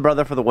want the older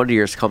brother for the Wonder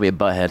Years to call me a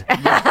butthead.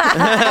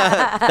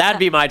 That'd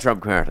be my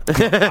trump card.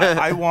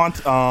 I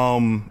want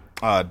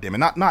damn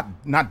it,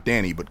 not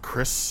Danny, but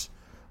Chris,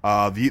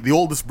 the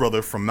oldest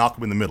brother from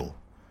Malcolm in the Middle,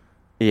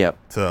 Yep.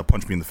 to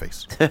punch me in the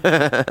face. Yeah.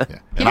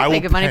 He didn't pay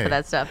good money for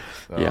that stuff.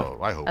 Yeah.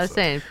 I hope I was so.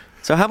 saying.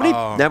 So how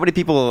many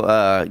people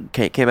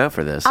came out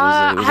for this? Was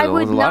I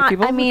would a lot of not.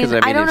 people? I mean, 'Cause,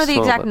 I don't know it's the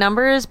full, exact but-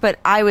 numbers, but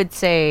I would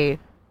say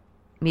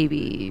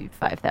maybe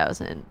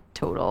 5,000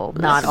 total.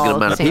 Not a good all at amount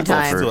the of same people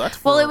time. for- So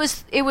that's Well,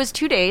 for- it was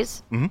 2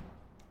 days.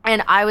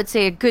 And I would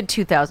say a good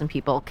 2,000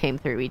 people came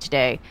through each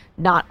day,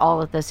 not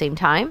all at the same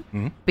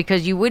time,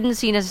 because you wouldn't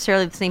see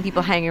necessarily the same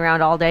people hanging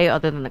around all day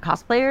other than the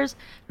cosplayers,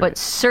 but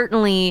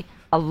certainly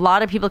a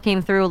lot of people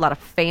came through, a lot of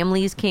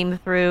families came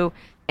through,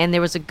 and there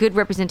was a good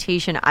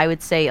representation, I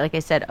would say, like I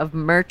said, of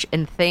merch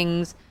and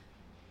things,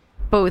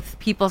 both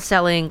people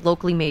selling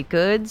locally made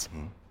goods,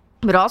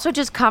 but also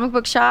just comic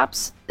book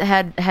shops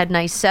had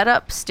nice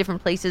setups,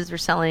 different places were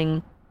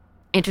selling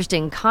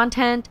interesting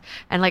content,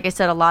 and like I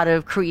said, a lot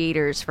of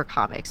creators for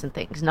comics and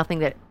things. Nothing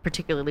that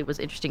particularly was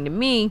interesting to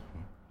me,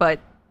 but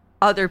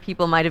other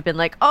people might have been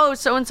like, oh,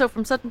 so-and-so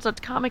from such and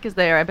such comic is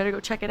there, I better go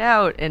check it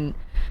out. And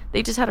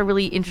they just had a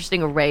really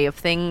interesting array of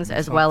things,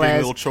 as well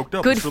as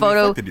good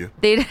photo.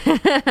 They'd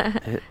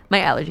my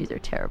allergies are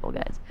terrible,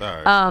 guys.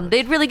 Right,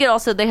 they'd really get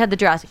also, they had the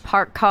Jurassic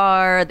Park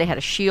car, they had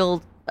a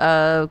Shield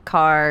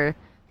car,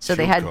 so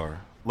they had car.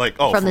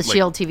 From the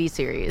Shield TV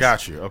series.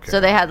 Gotcha. Okay.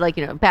 So they had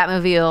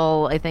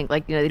Batmobile. I think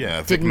they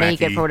didn't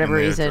make it for whatever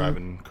reason.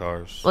 Driving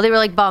cars. Well, they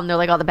were bummed. They're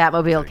oh, the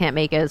Batmobile can't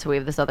make it, so we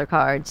have this other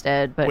car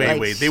instead. But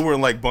wait, they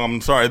weren't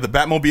bummed. Sorry, the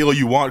Batmobile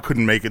you want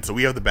couldn't make it, so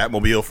we have the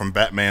Batmobile from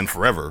Batman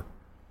Forever.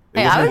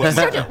 Hey, why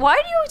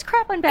do you always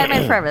crap on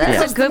Batman Forever?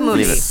 That's a good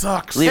movie.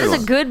 Sucks. That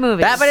is a good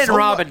movie. Batman and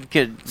Robin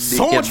could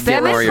so much.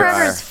 Batman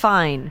Forever is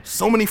fine.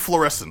 So many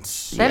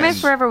fluorescents. Batman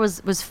Forever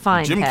was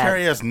fine. Jim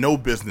Carrey has no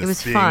business. It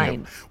was being fine.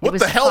 Him. What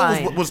the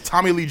hell was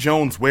Tommy Lee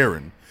Jones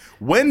wearing?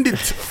 When did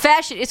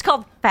fashion? It's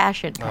called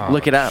fashion. Oh,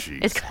 look it up.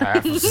 It's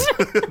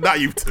not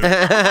you two.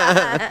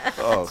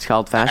 It's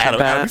called fashion.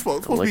 I'm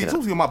supposed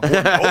to be on my board.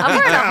 I'm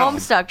wearing a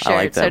Homestuck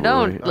shirt, so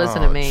don't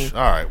listen to me.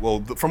 All right.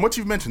 Well, from what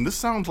you've mentioned, this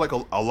sounds like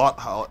a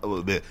lot.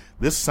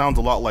 This sounds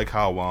a lot like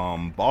how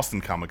Boston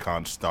Comic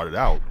Con started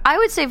out. I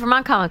would say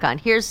Vermont Comic Con.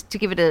 Here's to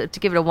give it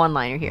a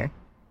one-liner here.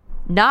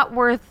 Not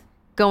worth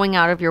going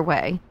out of your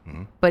way,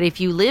 but if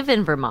you live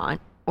in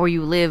Vermont, or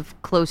you live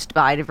close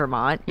by to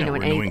Vermont,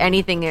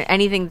 anything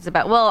that's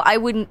about. Well, I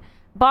wouldn't.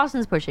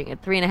 Boston's pushing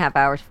it. 3.5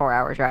 hours, 4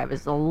 hour drive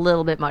is a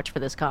little bit much for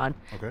this con.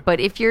 Okay. But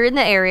if you're in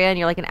the area and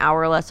you're an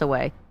hour or less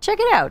away, check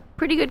it out.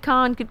 Pretty good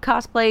con, good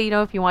cosplay.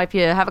 If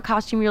you have a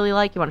costume you really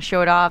like, you want to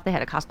show it off. They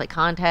had a cosplay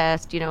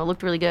contest. It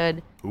looked really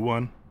good. Who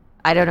won?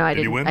 I don't know. I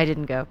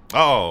didn't go.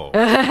 Oh.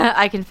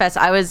 I confess,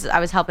 I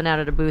was helping out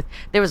at a booth.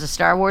 There was a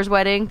Star Wars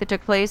wedding that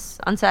took place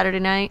on Saturday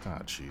night.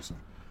 Oh, jeez.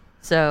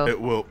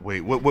 So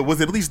wait,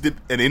 was it at least an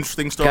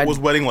interesting Star Wars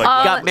wedding?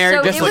 Got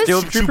married just like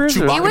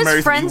Stormtroopers? It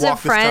was friends of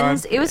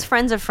friends. It was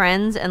friends of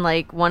friends, and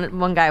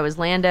one guy was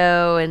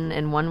Lando,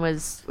 and one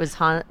was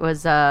someone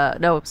was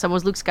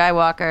Luke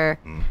Skywalker,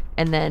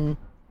 and then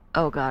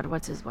oh god,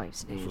 what's his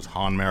wife's name? Was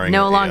Han marrying?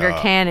 No longer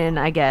canon,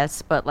 I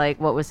guess, but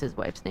what was his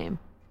wife's name?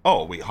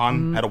 Oh wait,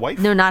 Han had a wife?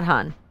 No, not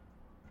Han.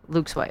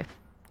 Luke's wife.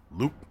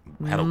 Luke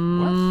had a wife?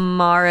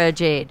 Mara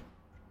Jade.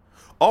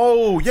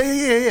 Oh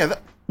yeah.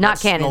 Not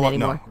canon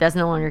anymore. No. That's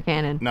no longer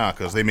canon. Nah,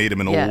 because they made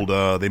him an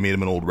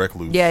old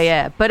recluse.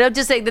 Yeah. But I'll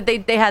just say that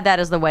they had that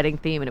as the wedding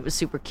theme, and it was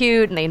super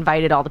cute. And they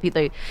invited all the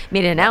people. They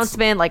made an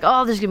announcement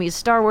there's gonna be a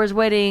Star Wars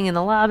wedding in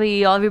the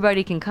lobby.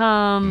 Everybody can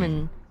come.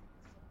 And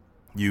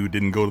you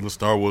didn't go to the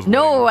Star Wars wedding?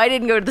 No, I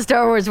didn't go to the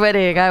Star Wars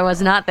wedding. I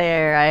was not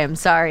there. I am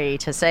sorry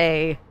to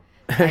say.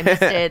 I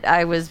missed it.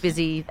 I was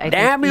busy.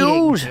 Damn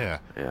you! Yeah.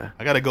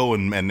 I gotta go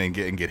and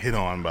get hit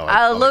on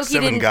by Loki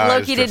 7 didn't. guys.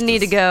 Loki didn't need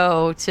to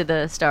go to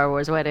the Star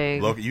Wars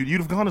wedding. Loki, you'd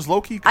have gone as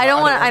Loki. I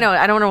don't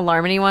want to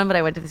alarm anyone, but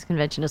I went to this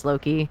convention as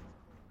Loki.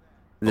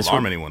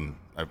 Anyone?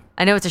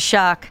 I know it's a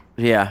shock.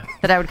 Yeah.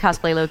 That I would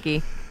cosplay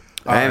Loki.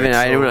 I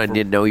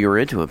didn't know you were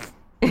into him.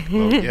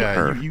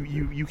 Yeah,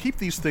 you keep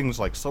these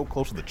things so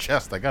close to the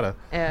chest. I gotta.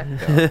 Yeah.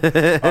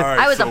 All right,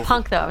 I was a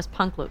punk though. I was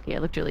punk Loki. I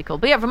looked really cool.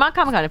 But yeah, Vermont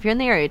Comic Con. If you're in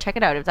the area, check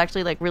it out. It was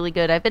actually really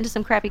good. I've been to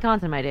some crappy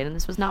cons in my day, and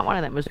this was not one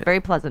of them. It was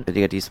very pleasant. Did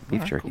you get decent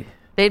beef jerky? Cool.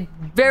 They had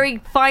very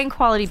fine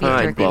quality beef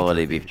jerky. Fine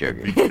quality beef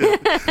jerky.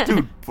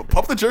 Dude,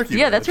 pump the jerky.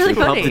 Yeah, that's really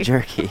funny. Pump the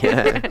jerky.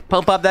 Yeah.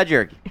 Pump up that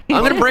jerky.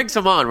 I'm gonna bring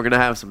some on. We're gonna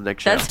have some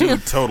next show.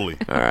 Dude, totally.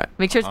 All right.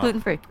 Make sure it's gluten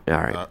free. All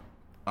right.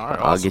 All right.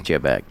 I'll get you a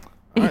bag.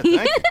 All right,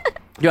 thank you.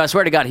 Yo, I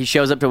swear to God, he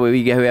shows up to where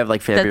we have family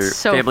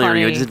funny.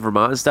 reunions in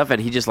Vermont and stuff, and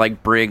he just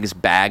brings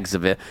bags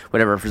of it,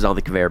 whatever was on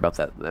the conveyor belt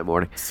that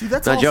morning. See,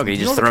 that's not joking.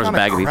 He just throws a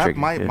bag of beef jerky.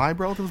 My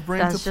relatives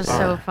bring. That's just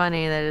so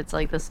funny that it's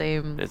the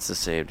same. It's the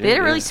same. They had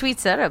a really sweet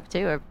setup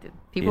too.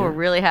 People were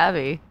really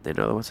happy. They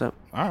know what's up.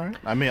 All right.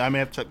 I may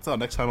have to check this out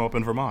next time I'm up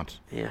in Vermont.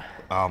 Yeah.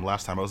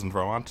 Last time I was in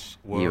Vermont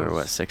was... You were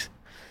what, 6?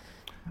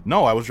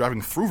 No, I was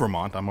driving through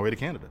Vermont on my way to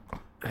Canada.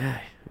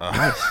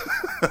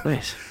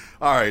 Nice.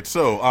 All right,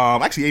 so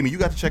actually, Amy, you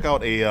got to check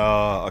out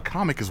a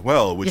comic as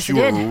well, which you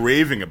were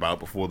raving about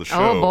before the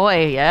show. Oh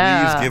boy,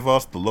 yeah! Please give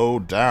us the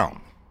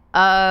lowdown.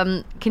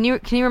 Can you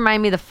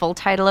remind me the full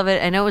title of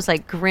it? I know it was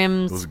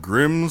Grimm's. It was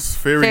Grimm's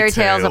Fairy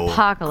Tales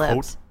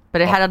Apocalypse,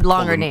 but it had a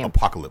longer name.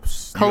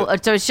 Apocalypse. So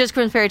it's just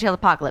Grimm's Fairy Tales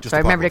Apocalypse. So I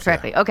remembered it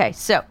correctly. Yeah. Okay,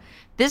 so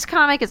this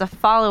comic is a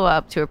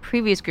follow-up to a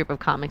previous group of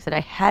comics that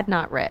I had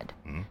not read,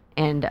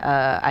 and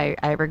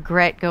I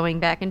regret going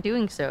back and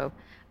doing so.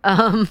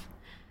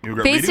 You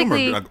regret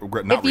basically, reading them or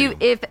regret not reading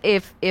them?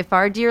 if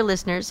our dear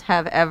listeners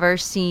have ever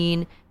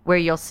seen where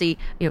you'll see,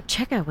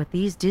 check out what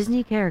these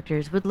Disney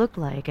characters would look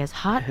like as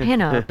hot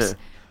pinups.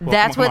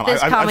 That's what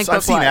this comic book was.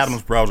 I've seen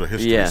Adam's browser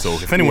history, so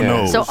if anyone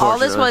knows. So all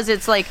this was,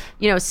 it's like,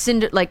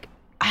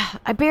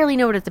 I barely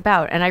know what it's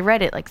about, and I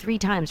read it like 3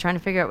 times trying to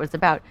figure out what it's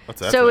about.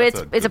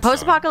 It's a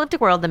post-apocalyptic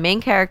world. The main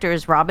character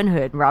is Robin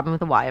Hood, Robin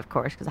with a Y, of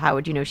course, because how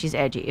would you know she's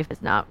edgy if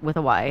it's not with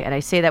a Y? And I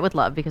say that with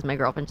love because my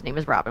girlfriend's name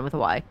is Robin with a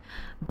Y.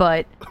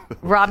 But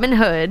Robin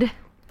Hood.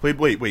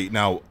 Wait.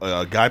 Now,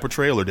 guy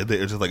portrayal, or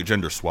is it like a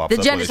gender swap? The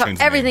gender swap.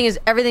 Everything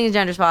is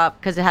gender swap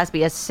because it has to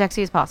be as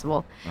sexy as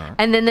possible. Right.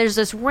 And then there's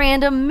this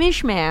random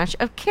mishmash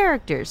of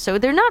characters. So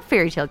they're not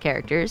fairy tale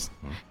characters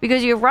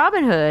because you have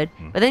Robin Hood,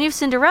 but then you have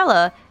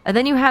Cinderella, and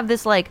then you have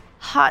this like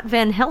hot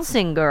Van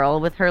Helsing girl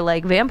with her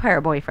like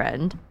vampire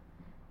boyfriend.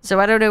 So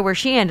I don't know where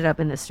she ended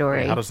up in this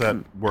story. How does that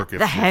work?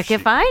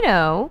 If I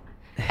know.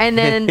 And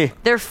then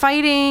they're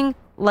fighting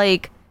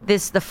like.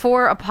 The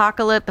 4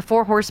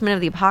 horsemen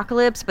of the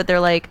apocalypse, but they're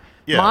like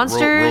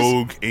monsters.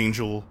 Rogue,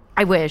 angel.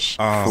 I wish.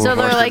 So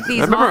they're like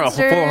these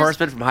monsters. 4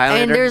 horsemen from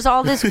Highlander. And there's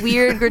all this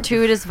weird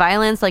gratuitous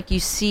violence. Like you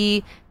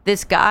see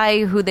this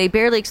guy who they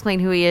barely explain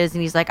who he is,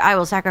 and he's like, I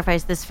will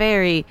sacrifice this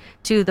fairy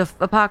to the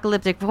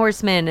apocalyptic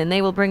horsemen, and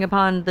they will bring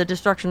upon the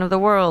destruction of the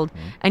world.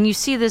 And you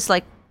see this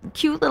like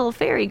cute little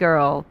fairy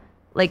girl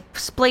like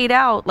splayed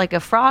out like a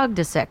frog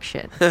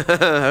dissection.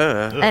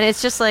 And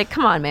it's just like,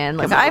 come on, man.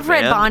 Like I've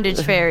read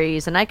Bondage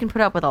Fairies and I can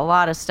put up with a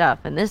lot of stuff,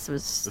 and this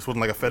wasn't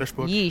like a fetish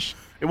book? Yeesh.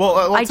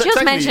 Well, I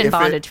just mentioned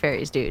Bondage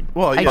Fairies, dude.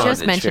 Well, yeah. I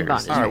just mentioned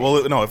Bondage Fairies. All right,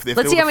 well, no, if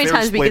let's see how many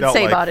times we can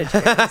say Bondage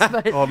Fairies.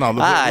 But oh, no,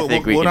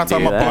 we're not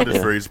talking about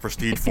Bondage Fairies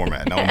prestige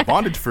format. Now, in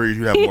Bondage Fairies,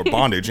 you have more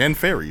bondage and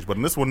fairies, but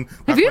in this one...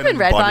 Have you even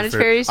read Bondage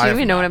Fairies? Do you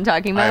even know what I'm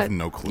talking about? I have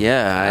no clue.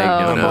 Yeah,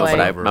 I don't know,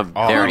 but I'm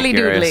very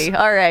curious. Hoodly-doodly.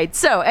 All right,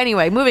 so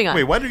anyway, moving on.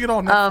 Wait, why did you get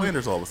all Ned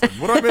Flanders all of a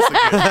sudden? What did I miss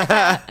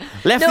again?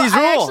 Lefty's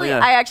rule.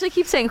 I actually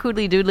keep saying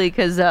hoodly-doodly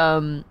because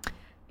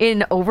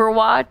in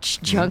Overwatch,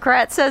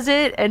 Junkrat says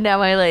it, and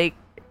now I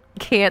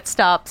can't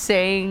stop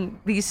saying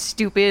these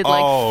stupid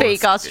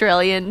fake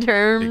Australian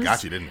terms. It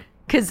got you, didn't it?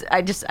 Because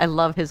I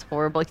love his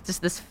horrible,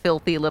 just this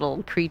filthy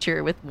little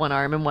creature with 1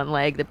 arm and 1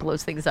 leg that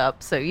blows things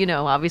up. So,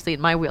 obviously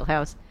in my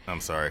wheelhouse. I'm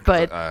sorry,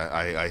 but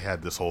I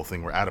had this whole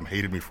thing where Adam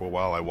hated me for a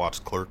while. I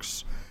watched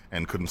Clerks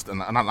and couldn't,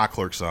 not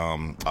Clerks,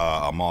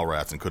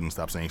 Mallrats, and couldn't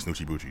stop saying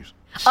Snoochie Boochies.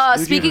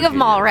 Speaking of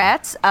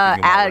Mallrats,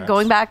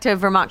 going back to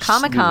Vermont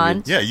Comic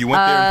Con. Yeah, you went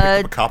there and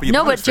picked up a copy of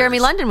No, but Jeremy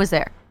London was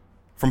there.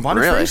 From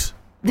Bondage Fairies?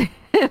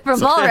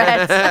 From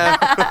Mallrats.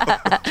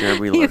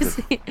 Jeremy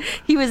London.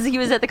 He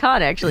was at the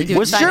con actually.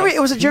 Was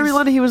it Jeremy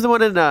London? He was the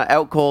one in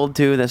Out Cold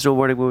too, that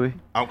snowboarding movie.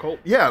 Out Cold?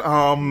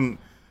 Yeah.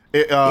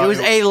 It was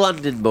a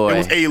London boy. It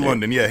was a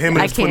London, yeah. Him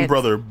and his twin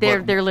brother.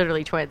 They're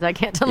literally twins. I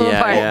can't tell them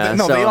apart. Yeah,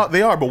 no,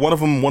 they are. But one of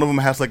them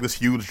has like this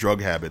huge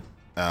drug habit,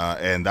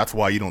 and that's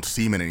why you don't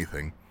see him in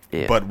anything.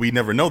 Yeah. But we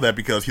never know that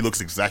because he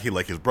looks exactly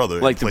like his brother.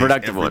 Like the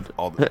productive one.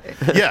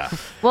 Yeah.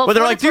 Well,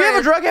 they're like, do you have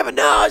a drug habit?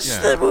 No, it's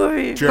just that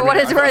movie. For what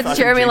it's worth,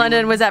 Jeremy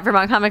London was at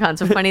Vermont Comic Con,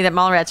 so funny that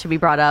Mallrats should be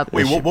brought up.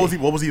 Wait, what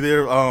was he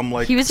there?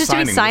 He was just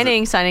doing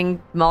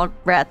signing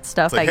Mallrats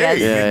stuff, I guess.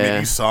 Hey,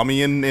 you saw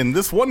me in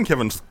this one,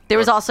 Kevin. There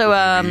was also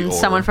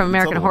someone from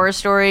American Horror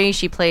Story.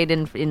 She played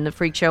in the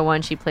Freak Show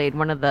one. She played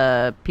one of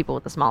the people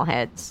with the small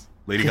heads.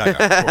 Lady Gaga.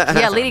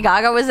 Yeah, Lady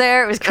Gaga was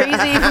there. It was crazy.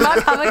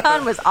 Vermont Comic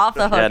Con was off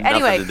the hook.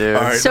 Anyway,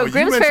 right, so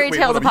Grimm's Fairy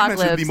Tales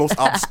Apocalypse. The most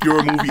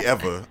obscure movie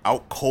ever,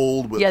 Out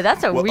Cold. With,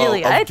 that's a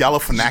really Zach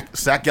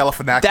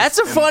Galifianakis. That's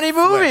a funny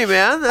movie,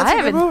 man. That's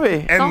a good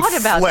movie. Thought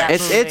about that.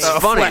 It's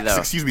funny Flex, though.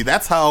 Excuse me.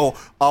 That's how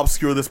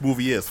obscure this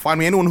movie is. Find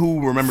me anyone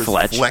who remembers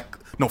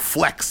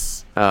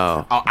Flex.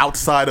 Oh,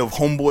 outside of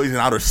Homeboys in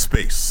Outer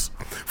Space.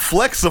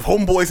 Flex of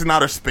Homeboys in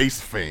Outer Space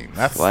fame.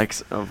 That's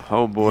Flex of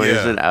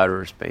Homeboys in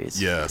Outer Space.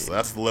 Yes,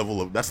 that's the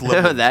level of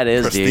that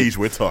is prestige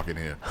we're talking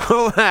here.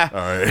 All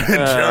right,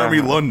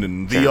 Jeremy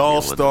London, the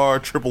all-star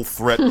triple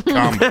threat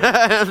combo.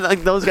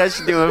 Like those guys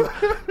should do.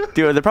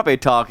 They're probably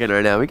talking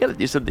right now. We got to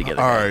do something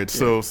together. All right,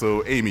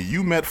 so Amy,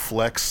 you met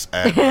Flex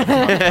at.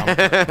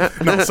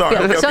 No, sorry.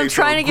 Yeah, okay, so I'm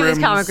trying to give this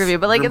comic review,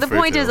 but the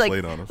point is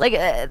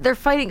they're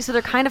fighting. So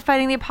they're kind of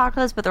fighting the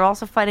apocalypse, but they're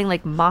also fighting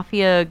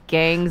mafia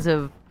gangs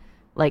of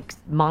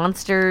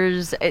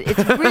monsters. It's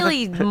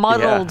really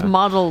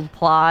muddled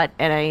plot,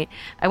 and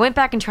I went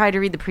back and tried to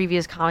read the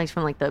previous comics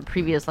from the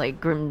previous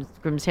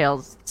Grimm's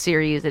Tales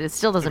series, and it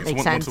still doesn't make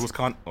sense. Once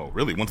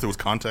there was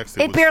context,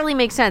 it barely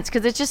makes sense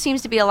because it just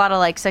seems to be a lot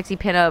of sexy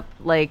pinup,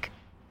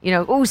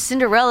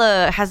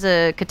 Cinderella has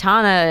a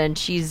katana and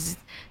she's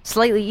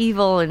slightly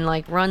evil and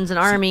runs an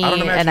army,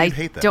 and I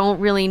don't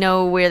really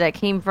know where that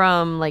came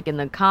from in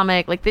the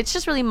comic. It's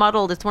just really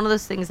muddled. It's one of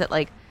those things that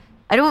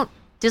I don't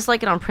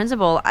dislike it on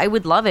principle. I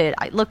would love it.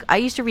 I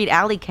used to read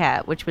Alley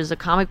Cat, which was a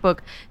comic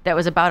book that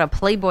was about a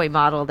Playboy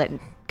model that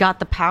got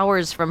the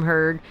powers from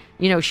her.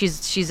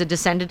 She's a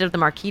descendant of the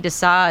Marquis de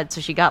Sade,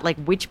 so she got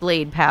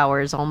Witchblade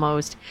powers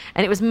almost,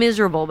 and it was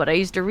miserable. But I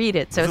used to read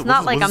it, so it's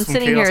not like I'm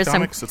sitting here as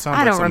some.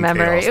 I don't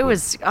remember. It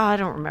was. I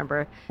don't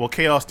remember. Well,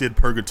 Chaos did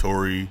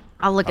Purgatory.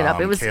 I'll look it up.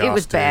 It was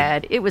Chaos did.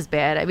 bad. It was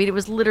bad. I mean, it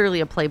was literally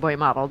a Playboy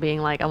model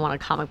being like, I want a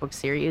comic book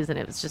series, and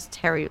it was just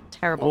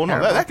terrible. Well, no,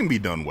 terrible. that can be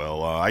done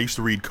well. I used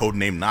to read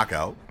Codename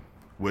Knockout,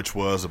 which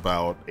was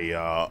about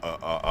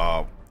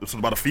a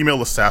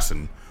female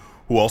assassin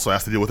who also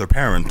has to deal with her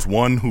parents.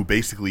 One who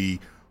basically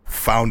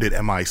founded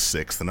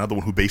MI6, another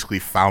one who basically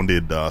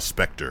founded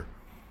Spectre,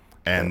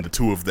 and the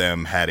two of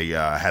them had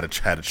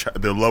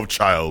their love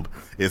child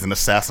is an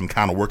assassin,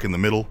 kind of work in the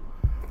middle.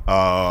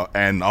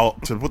 And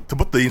to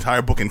put the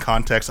entire book in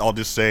context, I'll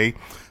just say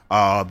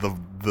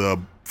the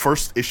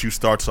first issue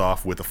starts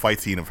off with a fight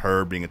scene of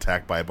her being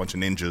attacked by a bunch of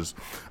ninjas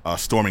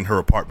storming her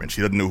apartment.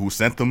 She doesn't know who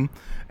sent them,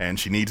 and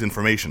she needs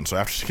information. So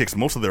after she kicks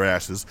most of their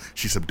asses,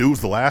 she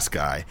subdues the last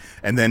guy,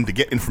 and then to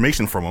get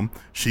information from him,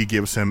 she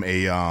gives him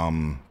a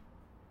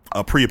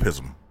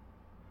priapism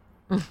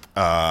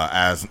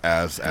as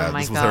this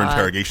was her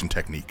interrogation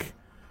technique.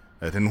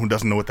 Anyone who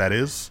doesn't know what that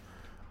is?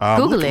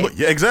 Google it.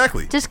 Yeah,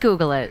 exactly. Just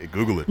Google it.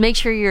 Google it. Make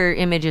sure your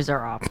images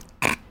are off.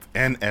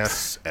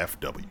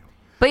 NSFW.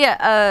 But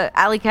yeah,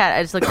 Alley Cat,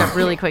 I just looked up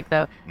really quick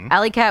though.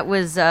 Alley Cat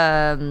was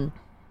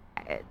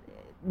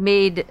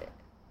made,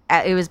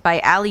 it was by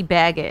Ali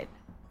Baggett,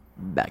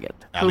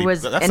 who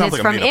was, and it's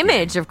from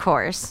Image, of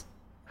course.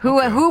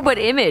 Who but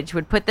Image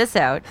would put this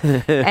out?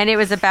 And it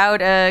was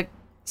about a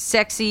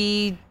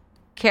sexy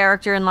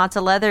character in lots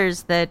of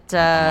leathers that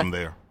I'm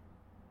there.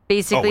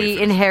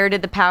 basically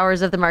inherited the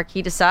powers of the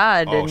Marquis de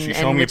Sade. Oh, she's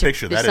showing me a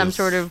picture. That some is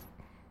sort of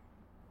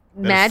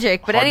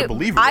magic. But hard to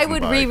believe it I wasn't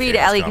would by reread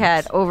Chaos Alley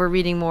Comics. Cat over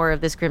reading more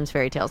of this Grimm's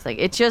fairy tales thing.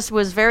 It just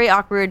was very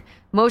awkward.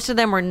 Most of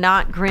them were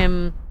not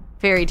Grimm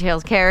fairy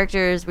tales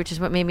characters, which is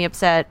what made me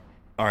upset.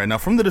 All right, now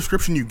from the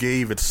description you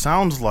gave, it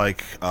sounds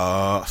like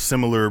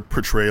similar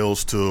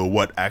portrayals to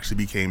what actually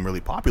became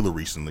really popular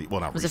recently. Well,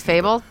 not Was recently. it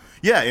Fable?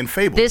 But, yeah, in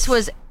Fable. This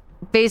was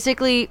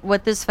basically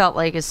what this felt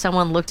like is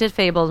someone looked at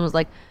Fable and was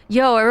like,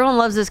 yo, everyone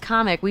loves this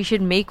comic. We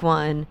should make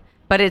one.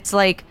 But it's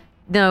like,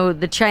 no,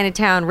 the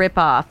Chinatown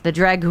ripoff, the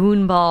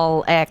Dragoon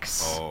Ball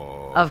X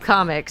of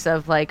comics,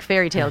 of like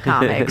fairy tale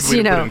comics. Way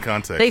You to put it know, in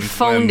context. they And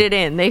phoned it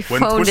in.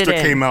 When Twister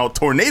came out,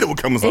 Tornado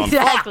comes on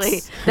Exactly.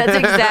 Fox. That's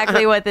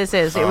exactly what this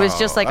is. It was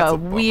just like that's a a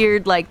bummer.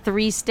 weird, like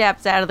 3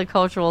 steps out of the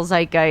cultural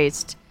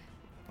zeitgeist.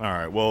 All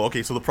right, well,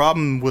 okay, so the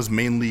problem was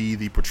mainly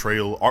the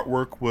portrayal.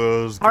 Artwork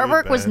was good,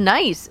 Artwork was bad?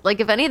 nice. Like,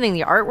 if anything,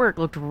 the artwork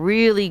looked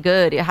really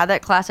good. It had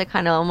that classic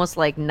kind of almost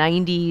like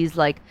 90s,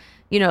 like,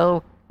 you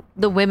know,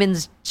 the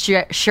women's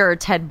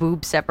shirts had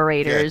boob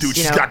separators. Yeah, dude, you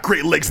she's know. got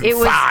great legs and It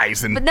was-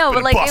 thighs and but no, and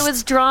but like bust. it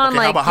was drawn Okay,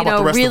 how like, about- how you about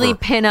the know, rest of really her?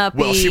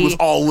 pin-up-y. Well, she was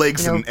all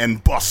legs you know.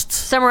 and busts.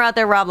 Somewhere out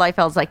there, Rob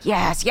Liefeld's like,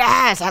 yes,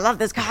 I love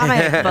this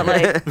comic. But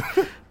like,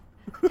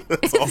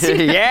 That's awful.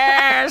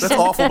 Yes. That's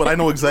awful, but I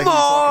know exactly what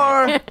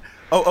you're talking about.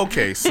 Oh,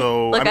 okay,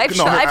 so... look, I've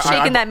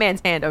shaken that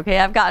man's hand, okay?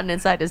 I've gotten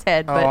inside his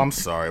head. Oh, But I'm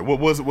sorry. What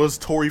was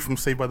Tori from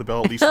Saved by the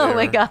Bell at least Oh there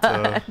my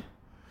God.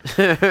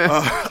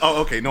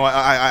 okay. No,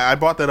 I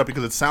brought that up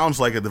because it sounds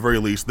like at the very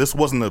least this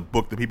wasn't a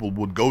book that people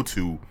would go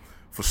to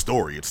for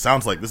story. It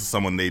sounds like this is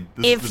someone they. if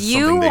this is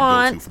you something they'd go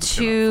want for the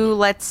to, pinup.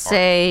 let's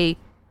say,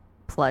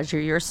 pleasure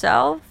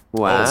yourself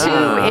Wow.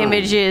 to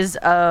images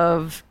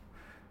of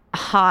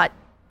hot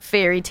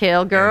fairy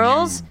tale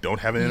girls, And you don't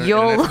have an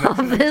you'll internet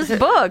love this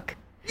book.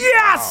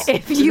 Yes.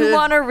 If you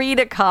want to read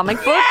a comic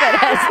book that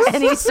has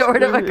any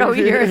sort of a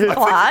coherent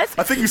plot,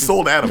 I think you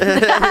sold Adam.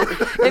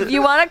 if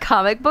you want a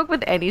comic book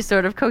with any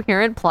sort of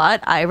coherent plot,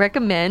 I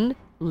recommend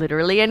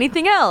literally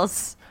anything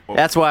else.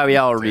 That's why we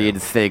all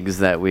read things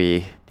that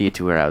we need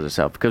to arouse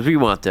ourselves, because we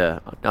want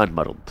a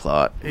unmuddled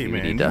plot. Hey we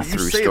man, need you a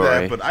through say story.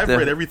 that, but I've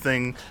read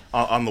everything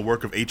on the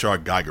work of H.R.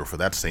 Geiger for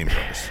that same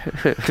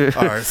purpose.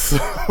 All right,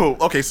 so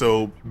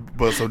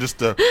just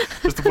to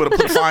put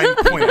a fine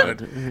point on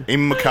it,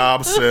 Amy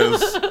McCobb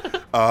says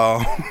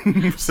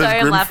Sorry,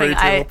 I'm Grimm laughing.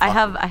 fairy tale I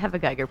have a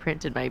Geiger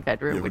print in my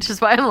bedroom, which is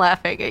why I'm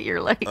laughing at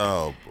your like.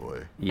 Oh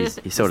boy. He's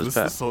so does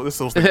Pat. This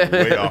whole thing is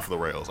way off the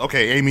rails.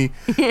 Okay, Amy,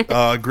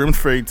 Grimm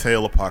fairy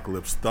tale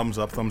apocalypse. Thumbs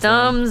up, thumbs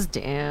down. Thumbs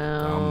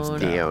down.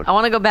 Thumbs down. I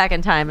want to go back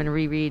in time and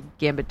reread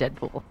Gambit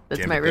Deadpool. That's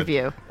my Gambit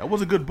review. That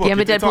was a good book.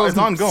 Gambit It's Deadpool it's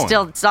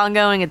ongoing. it's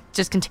ongoing. It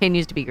just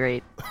continues to be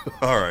great.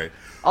 All right.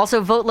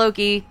 Also, Vote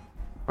Loki.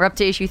 We're up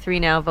to issue 3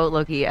 now. Vote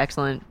Loki,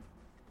 excellent.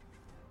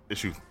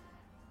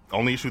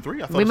 Only issue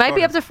 3? I thought We it might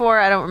be up started- to 4.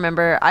 I don't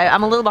remember.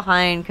 I'm a little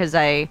behind because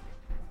I've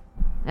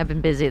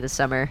been busy this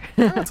summer.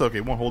 That's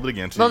okay. Won't hold it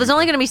against you. Well, there's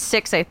only going to be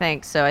 6, I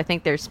think. So I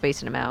think they're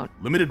spacing them out.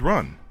 Limited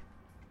run.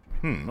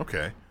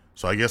 Okay.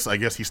 So I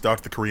guess he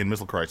starts the Korean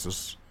Missile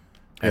Crisis,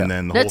 and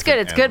then the That's whole good.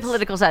 thing It's good ends.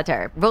 political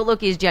satire. Vote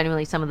Loki is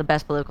genuinely some of the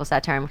best political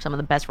satire and some of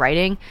the best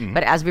writing.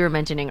 But as we were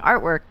mentioning,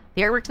 artwork,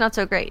 the artwork's not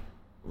so great.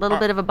 A little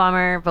bit of a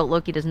bummer. Vote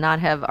Loki does not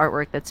have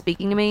artwork that's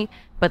speaking to me,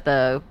 but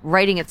the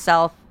writing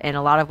itself and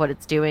a lot of what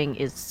it's doing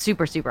is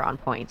super, super on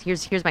point.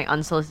 Here's my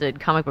unsolicited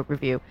comic book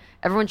review.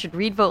 Everyone should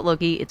read Vote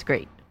Loki. It's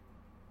great.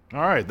 All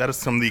right, that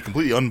is from the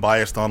completely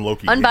unbiased on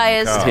Loki.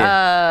 Unbiased.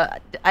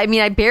 I mean,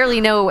 I barely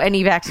know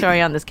any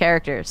backstory on this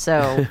character,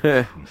 so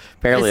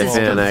Barely this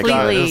a is fan, actually.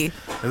 completely.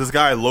 There's this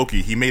guy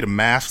Loki. He made a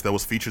mask that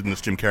was featured in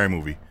this Jim Carrey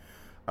movie.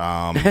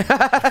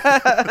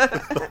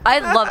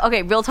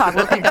 Okay, real talk.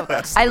 Loki,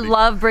 I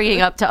love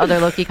bringing up to other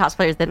Loki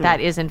cosplayers that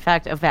is in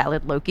fact a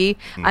valid Loki.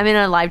 I'm in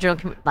a live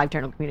journal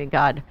community.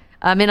 God,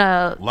 I'm in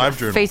a live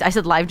journal. I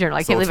said live journal.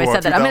 I can't believe I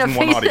said that. I'm in a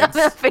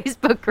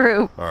Facebook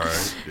group. All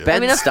right. Yeah.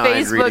 I'm in a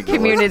Facebook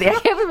community. I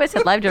can't believe I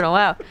said live journal.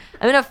 Wow.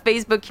 I'm in a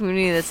Facebook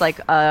community that's like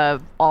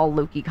all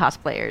Loki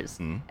cosplayers,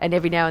 and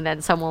every now and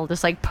then someone will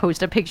just like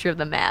post a picture of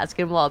the mask,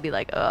 and we'll all be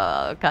like,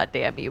 "Oh, god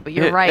damn you!" But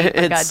you're right.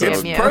 God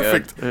damn you.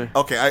 Perfect.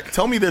 Okay,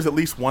 tell me there's at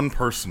least one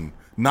person,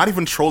 not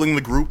even trolling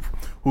the group,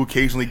 who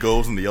occasionally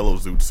goes in the yellow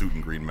zoot suit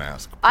and green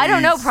mask. Please, I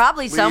don't know.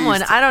 Probably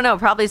someone. I don't know.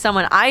 Probably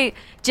someone. I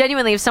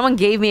genuinely, if someone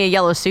gave me a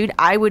yellow suit,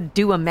 I would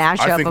do a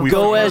mashup of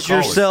go as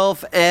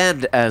yourself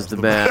and as the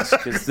mask,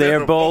 because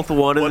they're both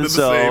one and the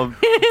same.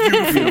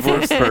 Beautiful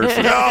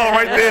person. Oh,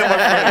 right there, my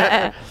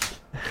friend.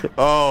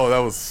 Oh, that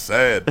was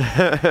sad.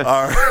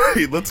 All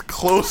right, let's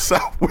close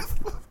out with.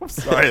 I'm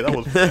sorry, that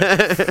was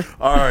sad.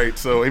 All right,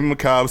 so Amy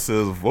McCobb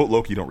says, "Vote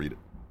Loki, don't read it."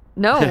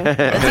 No,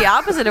 that's the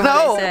opposite of what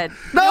I said.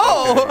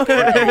 No.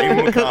 Okay.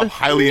 Amy McCobb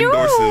highly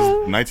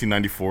endorses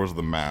 1994's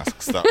The Mask.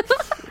 Stop.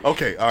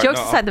 Okay. All right, Jokes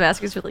aside, the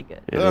mask is really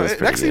good.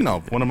 Actually, no.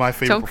 One of my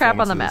favorite. Don't crap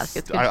on the mask.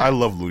 It's good. I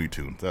love Looney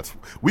Tunes.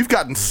 We've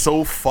gotten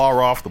so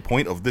far off the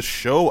point of this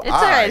show. It's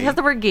all right. It has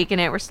the word geek in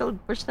it. We're still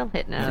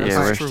hitting it. Yeah,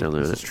 we're still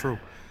doing it. This is true.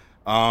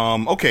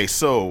 Okay,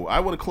 so I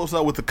want to close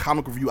out with the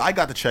comic review I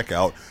got to check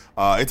out.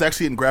 It's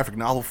actually in graphic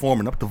novel form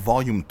and up to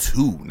volume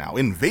 2 now.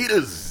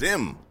 Invader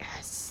Zim.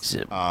 Yes.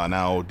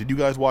 Now, did you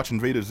guys watch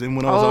Invader Zim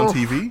when I was on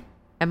TV?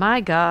 Am I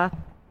goth?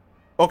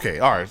 Okay,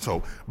 all right.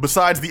 So,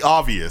 besides the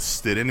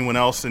obvious, did anyone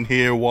else in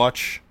here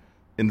watch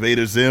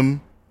Invader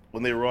Zim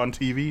when they were on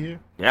TV here?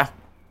 Yeah.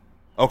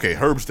 Okay,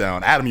 Herb's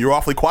down. Adam, you're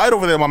awfully quiet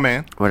over there, my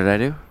man. What did I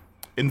do?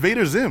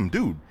 Invader Zim,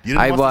 dude. You didn't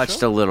I watch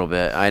watched a little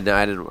bit. I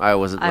didn't. I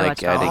wasn't I didn't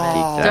geek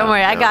out. Don't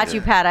worry, I got you,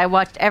 Pat. I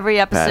watched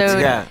every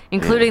episode,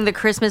 including the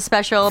Christmas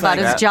special about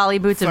his jolly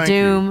boots of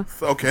doom.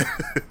 Okay.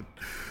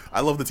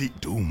 I love the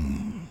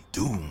doom.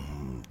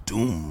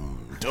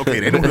 Okay,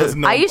 anyone doesn't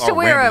know. I used to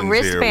wear a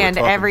wristband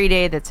every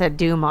day that said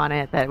Doom on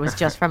it. That was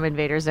just from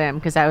Invader Zim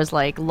because I was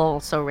like, "Lol,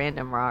 so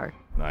random, rar."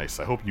 Nice.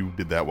 I hope you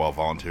did that while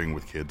volunteering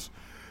with kids.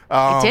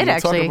 I did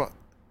actually.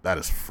 That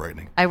is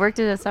frightening. I worked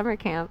at a summer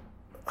camp.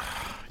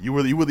 You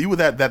were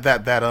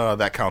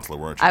that counselor,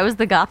 weren't you? I was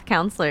the goth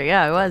counselor.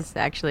 Yeah, I was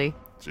actually.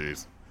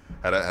 Jeez,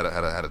 had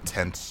a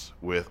tent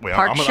with. Wait,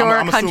 Park Shore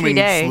I'm Country assuming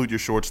Day. Salute Your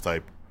Shorts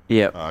type.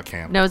 Yep.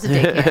 Camp. No, it's a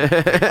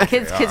daycare.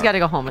 Kids got to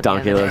go home at the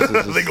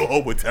end. They go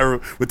home with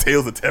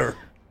tales of terror.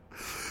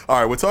 All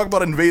right, we're talking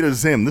about Invader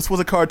Zim. This was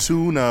a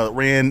cartoon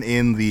ran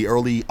in the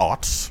early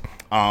aughts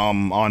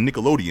on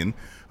Nickelodeon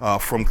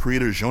from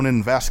creator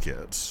Jonan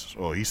Vasquez.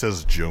 Oh, he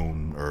says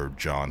Joan or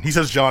John. He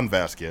says John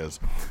Vasquez,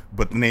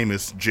 but the name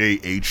is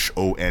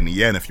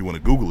Jonen if you want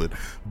to Google it.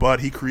 But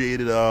he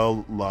created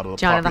a lot of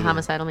Johnny the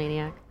Homicidal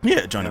Maniac.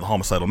 Yeah, Johnny the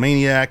Homicidal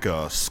Maniac,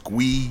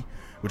 Squee,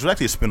 which was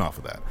actually a spin-off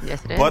of that.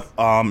 Yes, it is. But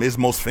is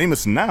most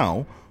famous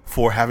now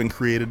for having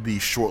created the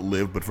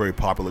short-lived but very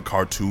popular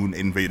cartoon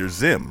Invader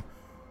Zim,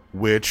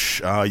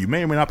 which you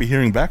may or may not be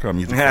hearing background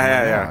music from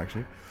now,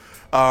 actually.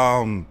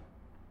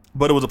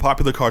 But it was a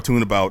popular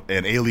cartoon about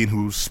an alien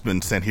who's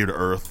been sent here to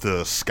Earth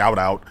to scout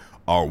out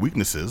our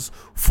weaknesses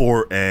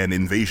for an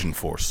invasion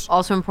force.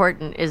 Also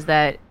important is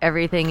that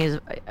everything is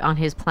on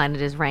his planet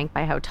is ranked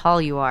by how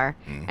tall you are,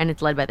 and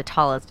it's led by the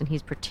tallest, and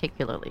he's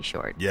particularly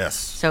short. Yes.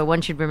 So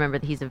one should remember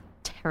that he's a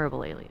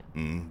terrible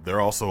alien. They're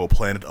also a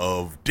planet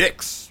of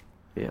dicks.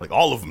 Yeah. Like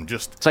all of them,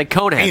 just it's like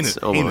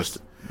Coneheads almost,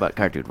 but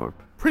cartoon form.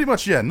 Pretty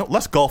much, yeah. No,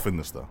 less golf in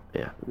this though.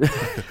 Yeah.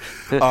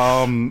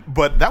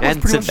 But that was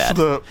and pretty Sinbad.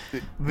 much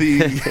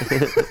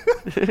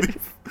the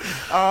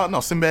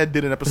no, Sinbad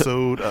did an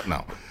episode.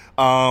 No.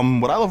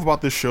 What I love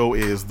about this show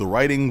is the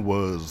writing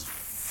was,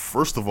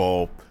 first of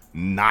all,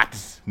 not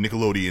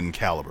Nickelodeon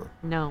caliber.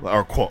 No.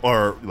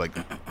 Or like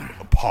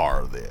a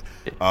par there.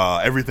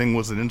 Everything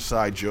was an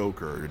inside joke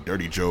or a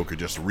dirty joke or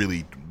just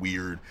really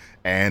weird.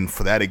 And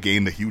for that, it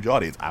gained a huge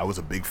audience. I was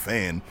a big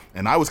fan.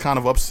 And I was kind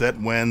of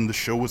upset when the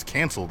show was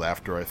canceled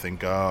after, I think...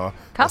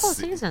 couple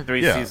seasons.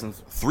 3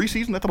 seasons. 3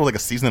 seasons? I thought it was like a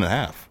season and a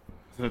half.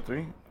 Is it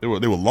 3? They were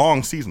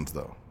long seasons,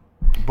 though.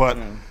 But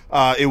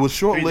it was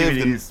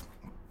short-lived. 3 DVDs.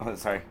 Oh,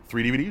 sorry.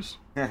 3 DVDs?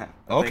 Yeah.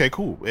 Okay,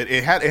 cool.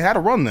 It had a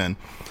run then,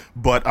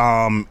 but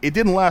it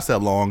didn't last that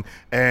long,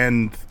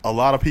 and a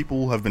lot of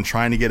people have been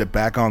trying to get it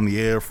back on the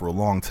air for a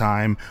long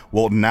time.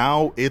 Well,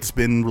 now it's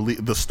been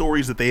the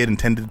stories that they had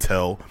intended to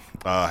tell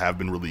have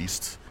been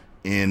released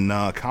in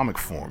comic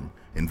form.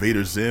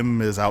 Invader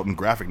Zim is out in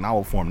graphic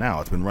novel form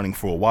now. It's been running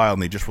for a while,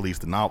 and they just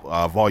released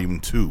the volume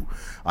 2.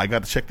 I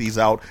got to check these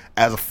out.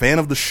 As a fan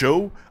of the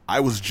show, I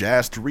was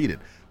jazzed to read it.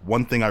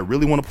 One thing I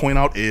really want to point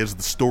out is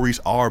the stories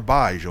are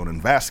by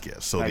Jonan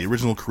Vasquez. So the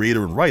original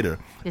creator and writer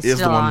is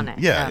the one.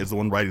 Is the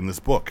one writing this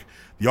book.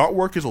 The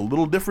artwork is a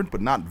little different,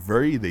 but not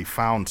very. They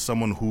found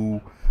someone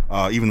who,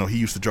 even though he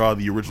used to draw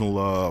the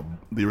original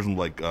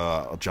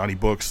Johnny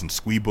books and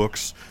Squee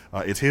books,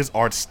 it's his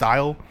art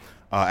style,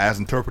 as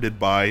interpreted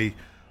by,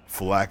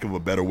 for lack of a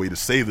better way to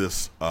say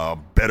this,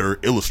 better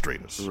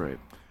illustrators. Right.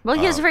 Well,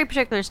 he has a very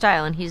particular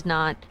style, and he's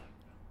not.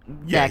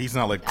 Yeah, he's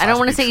not like. I don't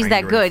want to say he's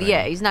that good. Anything.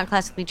 Yeah, he's not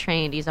classically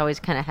trained. He's always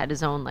kind of had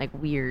his own like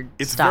weird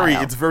It's style.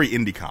 very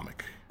indie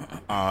comic.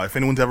 If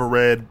anyone's ever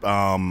read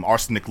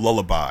Arsenic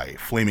Lullaby,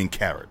 Flaming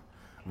Carrot,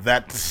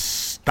 that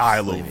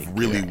style of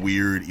really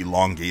weird,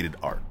 elongated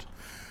art.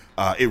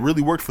 It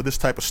really worked for this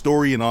type of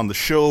story, and on the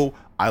show,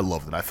 I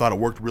loved it. I thought it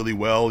worked really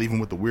well, even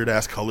with the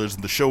weird-ass colors.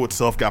 The show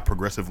itself got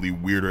progressively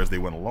weirder as they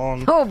went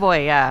along. Oh,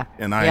 boy, yeah.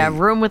 And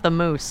Room with the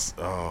Moose.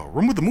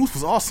 Room with the Moose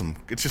was awesome.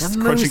 It's just the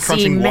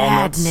crunching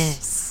walnuts.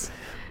 madness.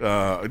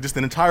 Just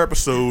an entire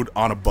episode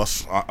on a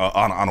bus,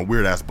 on a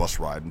weird-ass bus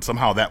ride, and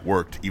somehow that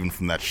worked, even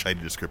from that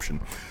shitty description.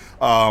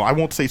 I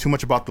won't say too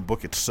much about the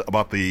book. It's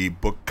about the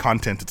book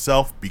content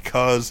itself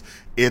because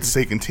it's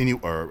an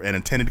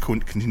intended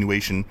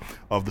continuation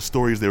of the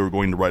stories they were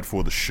going to write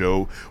for the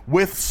show,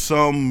 with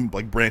some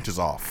like branches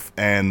off.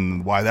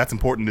 And why that's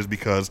important is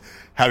because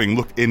having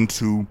looked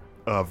into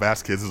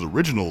Vasquez's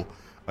original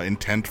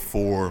intent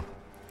for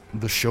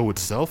the show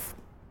itself,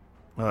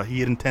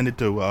 he had intended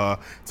to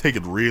take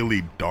it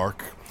really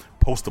dark,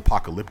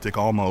 post-apocalyptic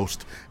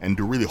almost, and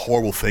do really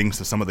horrible things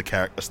to some of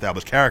the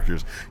established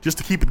characters, just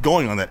to keep it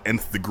going on that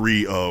nth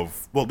degree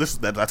of, well,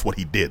 that's what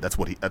he did. That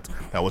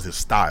was his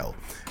style.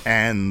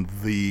 And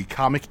the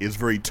comic is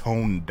very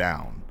toned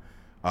down.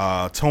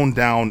 Toned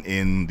down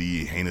in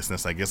the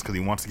heinousness, I guess, because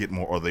they wanted to get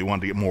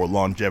more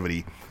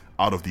longevity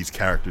out of these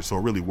characters, so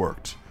it really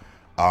worked.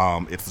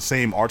 It's the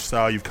same art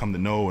style you've come to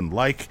know and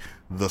like.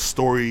 The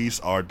stories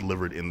are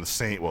delivered in the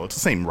same, well, it's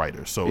the same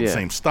writer, so the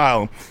same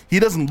style. He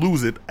doesn't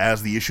lose it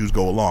as the issues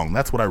go along.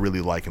 That's what I really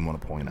like and want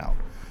to point out.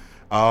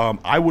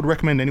 I would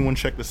recommend anyone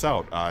check this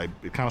out.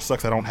 It kind of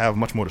sucks I don't have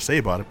much more to say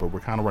about it, but we're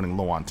kind of running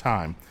low on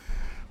time.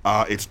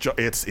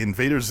 It's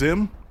Invader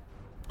Zim.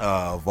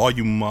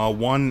 Volume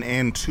 1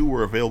 and 2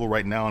 are available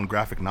right now in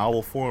graphic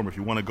novel form. If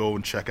you want to go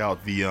and check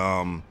out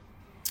the,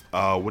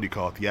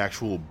 the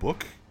actual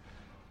book,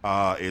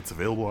 it's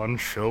available on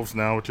shelves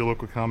now at your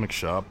local comic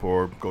shop,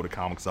 or go to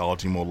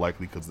Comixology more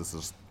likely, because this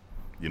is,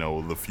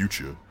 the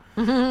future.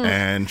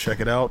 And check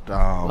it out.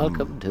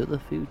 Welcome to the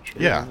future.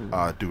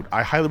 Yeah, dude,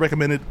 I highly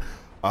recommend it.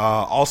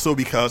 Also,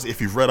 because if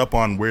you've read up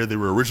on where they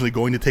were originally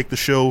going to take the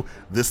show,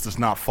 this does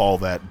not follow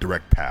that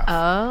direct path.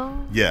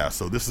 Oh. Yeah,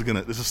 so this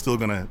is still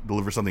gonna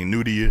deliver something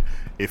new to you.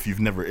 If you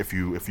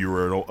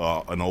were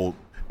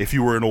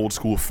an old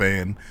school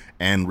fan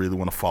and really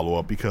want to follow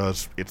up,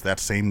 because it's that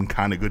same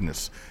kind of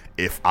goodness.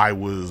 If I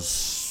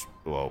was,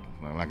 well,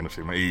 I'm not going to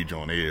say my age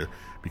on air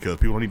because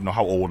people don't even know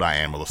how old I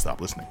am or they'll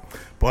stop listening.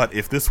 But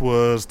if this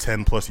was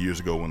 10 plus years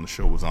ago when the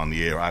show was on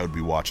the air, I would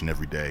be watching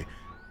every day.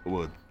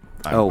 I'm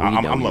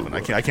loving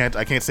it. I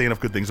can't say enough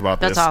good things about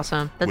this. That's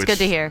awesome. That's good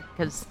to hear,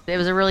 because it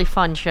was a really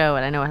fun show,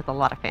 and I know it has a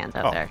lot of fans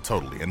out there.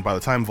 Totally. And by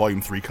the time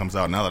Volume 3 comes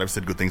out, now that I've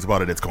said good things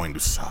about it, it's going to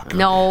suck.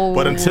 No.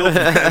 But until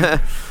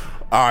then,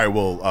 all right,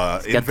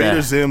 well,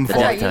 Invader Zim.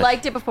 You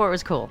liked it before it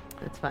was cool.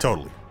 It's fine.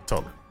 Totally.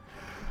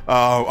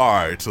 All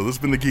right, so this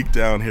has been the Geek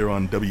Down here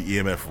on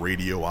WEMF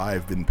Radio.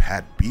 I've been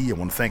Pat B. I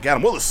want to thank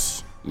Adam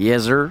Willis.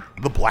 Yes, sir.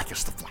 The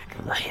blackest of black.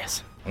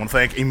 Yes. I want to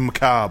thank Amy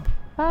McCobb.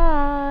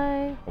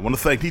 Bye. I want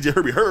to thank DJ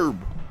Herbie Herb.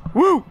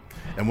 Woo!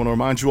 And want to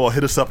remind you all,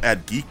 hit us up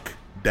at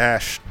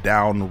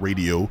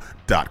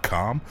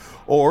geek-downradio.com,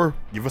 or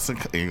give us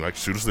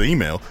shoot us an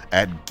email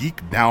at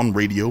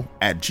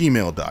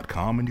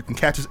geekdownradio@gmail.com, and you can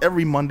catch us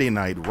every Monday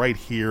night right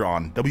here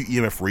on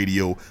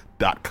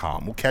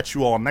WEMFradio.com. We'll catch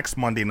you all next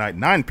Monday night,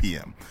 9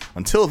 p.m.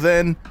 Until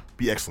then,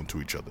 be excellent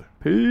to each other.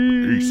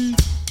 Peace.